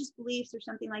religious beliefs or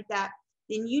something like that,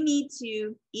 then you need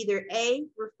to either A,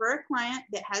 refer a client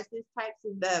that has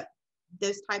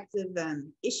those types of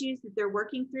issues that they're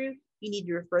working through. You need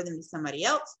to refer them to somebody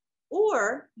else,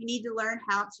 or you need to learn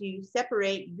how to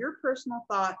separate your personal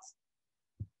thoughts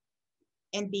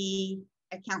and be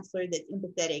a counselor that's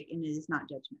empathetic and is not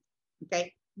judgmental.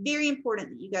 Okay, very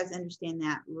important that you guys understand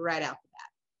that right out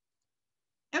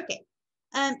the bat. Okay.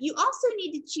 You also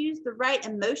need to choose the right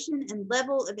emotion and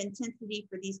level of intensity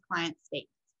for these client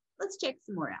statements. Let's check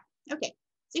some more out. Okay,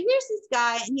 so here's this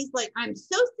guy, and he's like, I'm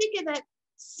so sick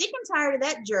and tired of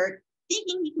that jerk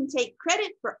thinking he can take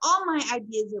credit for all my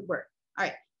ideas at work. All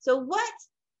right, so what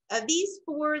of these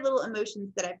 4 little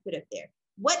emotions that I put up there,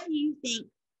 what do you think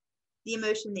the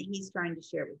emotion that he's trying to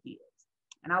share with you is?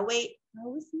 And I'll wait,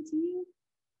 I'll listen to you.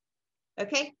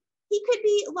 Okay. He could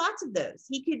be lots of those.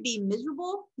 He could be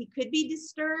miserable. He could be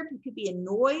disturbed. He could be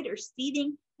annoyed or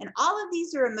seething. And all of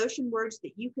these are emotion words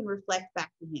that you can reflect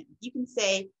back to him. You can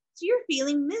say, so you're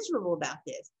feeling miserable about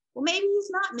this. Well, maybe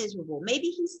he's not miserable. Maybe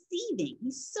he's seething.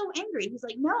 He's so angry. He's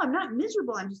like, no, I'm not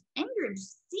miserable. I'm just angry. I'm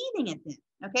just seething at them.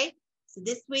 Okay. So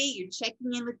this way you're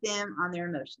checking in with them on their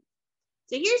emotions.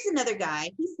 So here's another guy.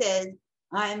 He says,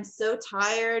 I'm so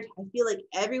tired. I feel like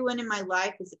everyone in my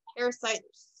life is a parasite.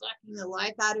 They're sucking the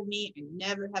life out of me. I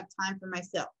never have time for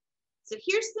myself. So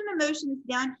here's some emotions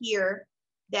down here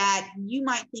that you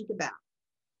might think about.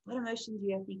 What emotion do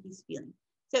you think he's feeling?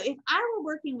 So if I were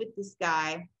working with this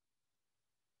guy,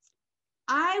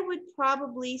 I would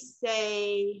probably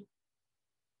say,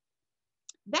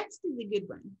 vexed is a good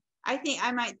one. I think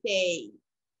I might say,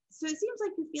 so it seems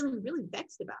like you're feeling really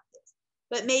vexed about this.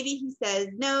 But maybe he says,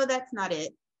 no, that's not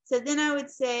it. So then I would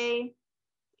say,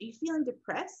 are you feeling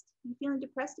depressed? Are you feeling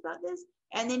depressed about this?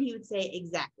 And then he would say,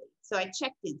 exactly. So I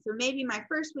checked in. So maybe my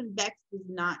first one, vexed, was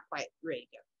not quite ready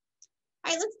to go.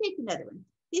 All right, let's take another one.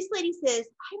 This lady says,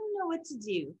 I don't know what to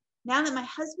do. Now that my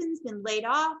husband's been laid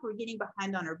off, we're getting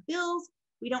behind on our bills.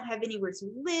 We don't have anywhere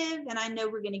to live. And I know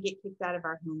we're going to get kicked out of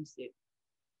our home soon.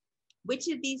 Which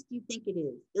of these do you think it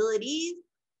is? Ill at ease,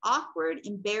 awkward,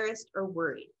 embarrassed, or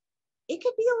worried? It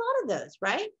could be a lot of those,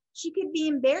 right? She could be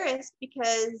embarrassed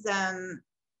because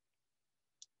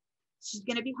she's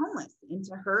going to be homeless, and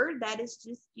to her that is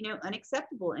just, you know,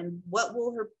 unacceptable. And what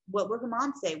will her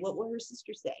mom say? What will her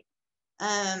sister say?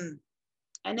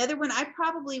 Another one, I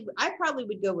probably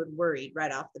would go with worried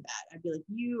right off the bat. I'd be like,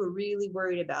 you are really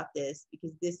worried about this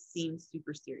because this seems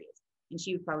super serious. And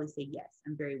she would probably say, yes,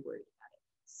 I'm very worried about it.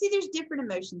 See, there's different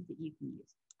emotions that you can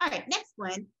use. All right, next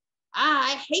one.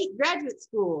 I hate graduate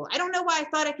school. I don't know why I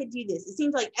thought I could do this. It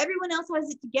seems like everyone else has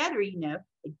it together, you know.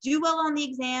 They do well on the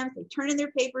exams. They turn in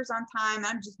their papers on time.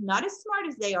 I'm just not as smart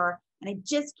as they are, and I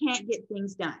just can't get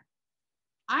things done.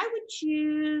 I would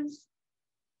choose,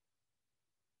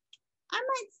 I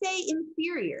might say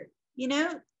inferior. You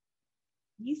know,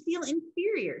 you feel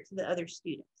inferior to the other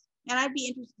students, and I'd be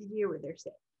interested to hear what they're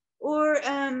saying. Or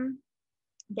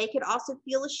they could also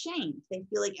feel ashamed. They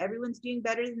feel like everyone's doing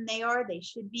better than they are. They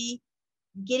should be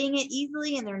getting it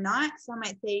easily, and they're not. So I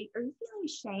might say, are you feeling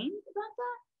ashamed about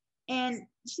that? And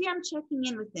see, I'm checking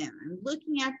in with them. I'm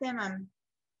looking at them. I'm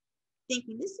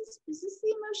thinking, is this the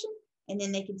emotion? And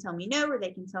then they can tell me no, or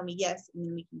they can tell me yes, and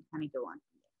then we can kind of go on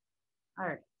from there.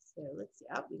 All right, so let's see.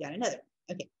 Oh, we got another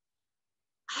one. Okay.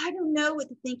 I don't know what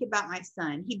to think about my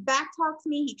son. He backtalks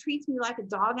me. He treats me like a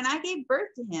dog, and I gave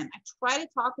birth to him. I try to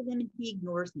talk with him, and he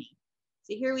ignores me.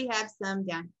 So here we have some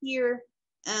down here.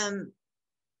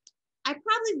 I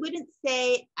probably wouldn't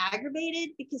say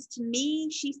aggravated, because to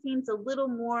me, she seems a little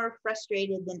more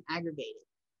frustrated than aggravated.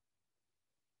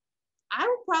 I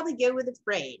would probably go with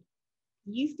afraid.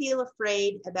 You feel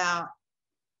afraid about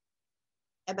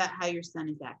how your son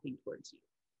is acting towards you.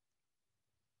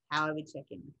 How I would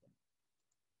check in with him.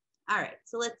 All right,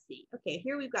 so let's see. Okay,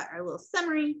 here we've got our little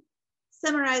summary,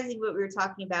 summarizing what we were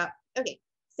talking about. Okay,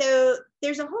 so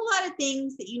there's a whole lot of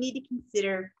things that you need to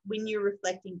consider when you're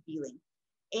reflecting feeling.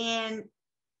 And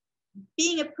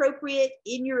being appropriate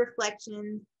in your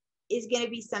reflections is going to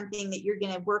be something that you're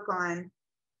going to work on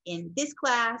in this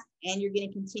class, and you're going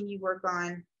to continue work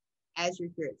on as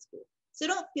you're here at school. So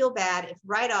don't feel bad if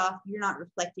right off you're not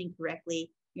reflecting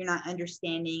correctly. You're not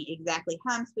understanding exactly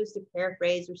how I'm supposed to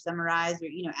paraphrase or summarize or,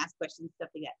 you know, ask questions, stuff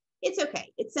like that. It's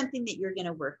okay. It's something that you're going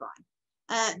to work on.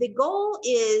 The goal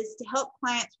is to help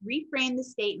clients reframe the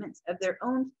statements of their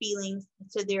own feelings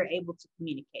so they're able to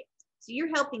communicate. So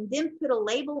you're helping them put a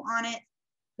label on it,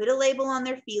 put a label on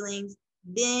their feelings.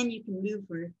 Then you can move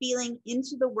from the feeling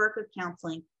into the work of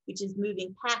counseling, which is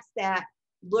moving past that,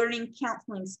 learning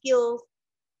counseling skills,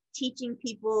 teaching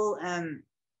people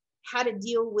how to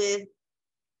deal with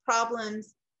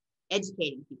problems,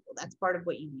 educating people. That's part of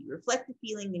what you do. You reflect the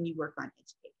feeling, then you work on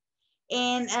educating.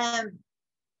 And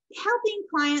helping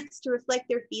clients to reflect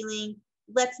their feeling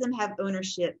lets them have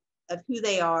ownership of who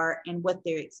they are and what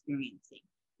they're experiencing.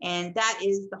 And that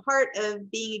is the heart of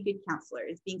being a good counselor,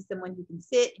 is being someone who can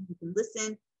sit and who can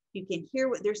listen, who can hear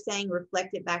what they're saying,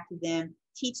 reflect it back to them,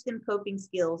 teach them coping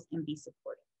skills, and be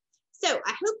supportive. So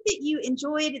I hope that you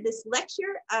enjoyed this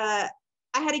lecture.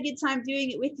 I had a good time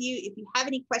doing it with you. If you have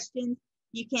any questions,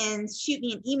 you can shoot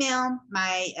me an email.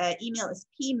 My email is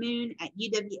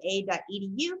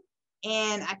pmoon@uwa.edu.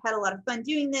 And I've had a lot of fun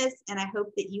doing this, and I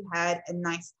hope that you had a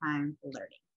nice time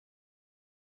learning.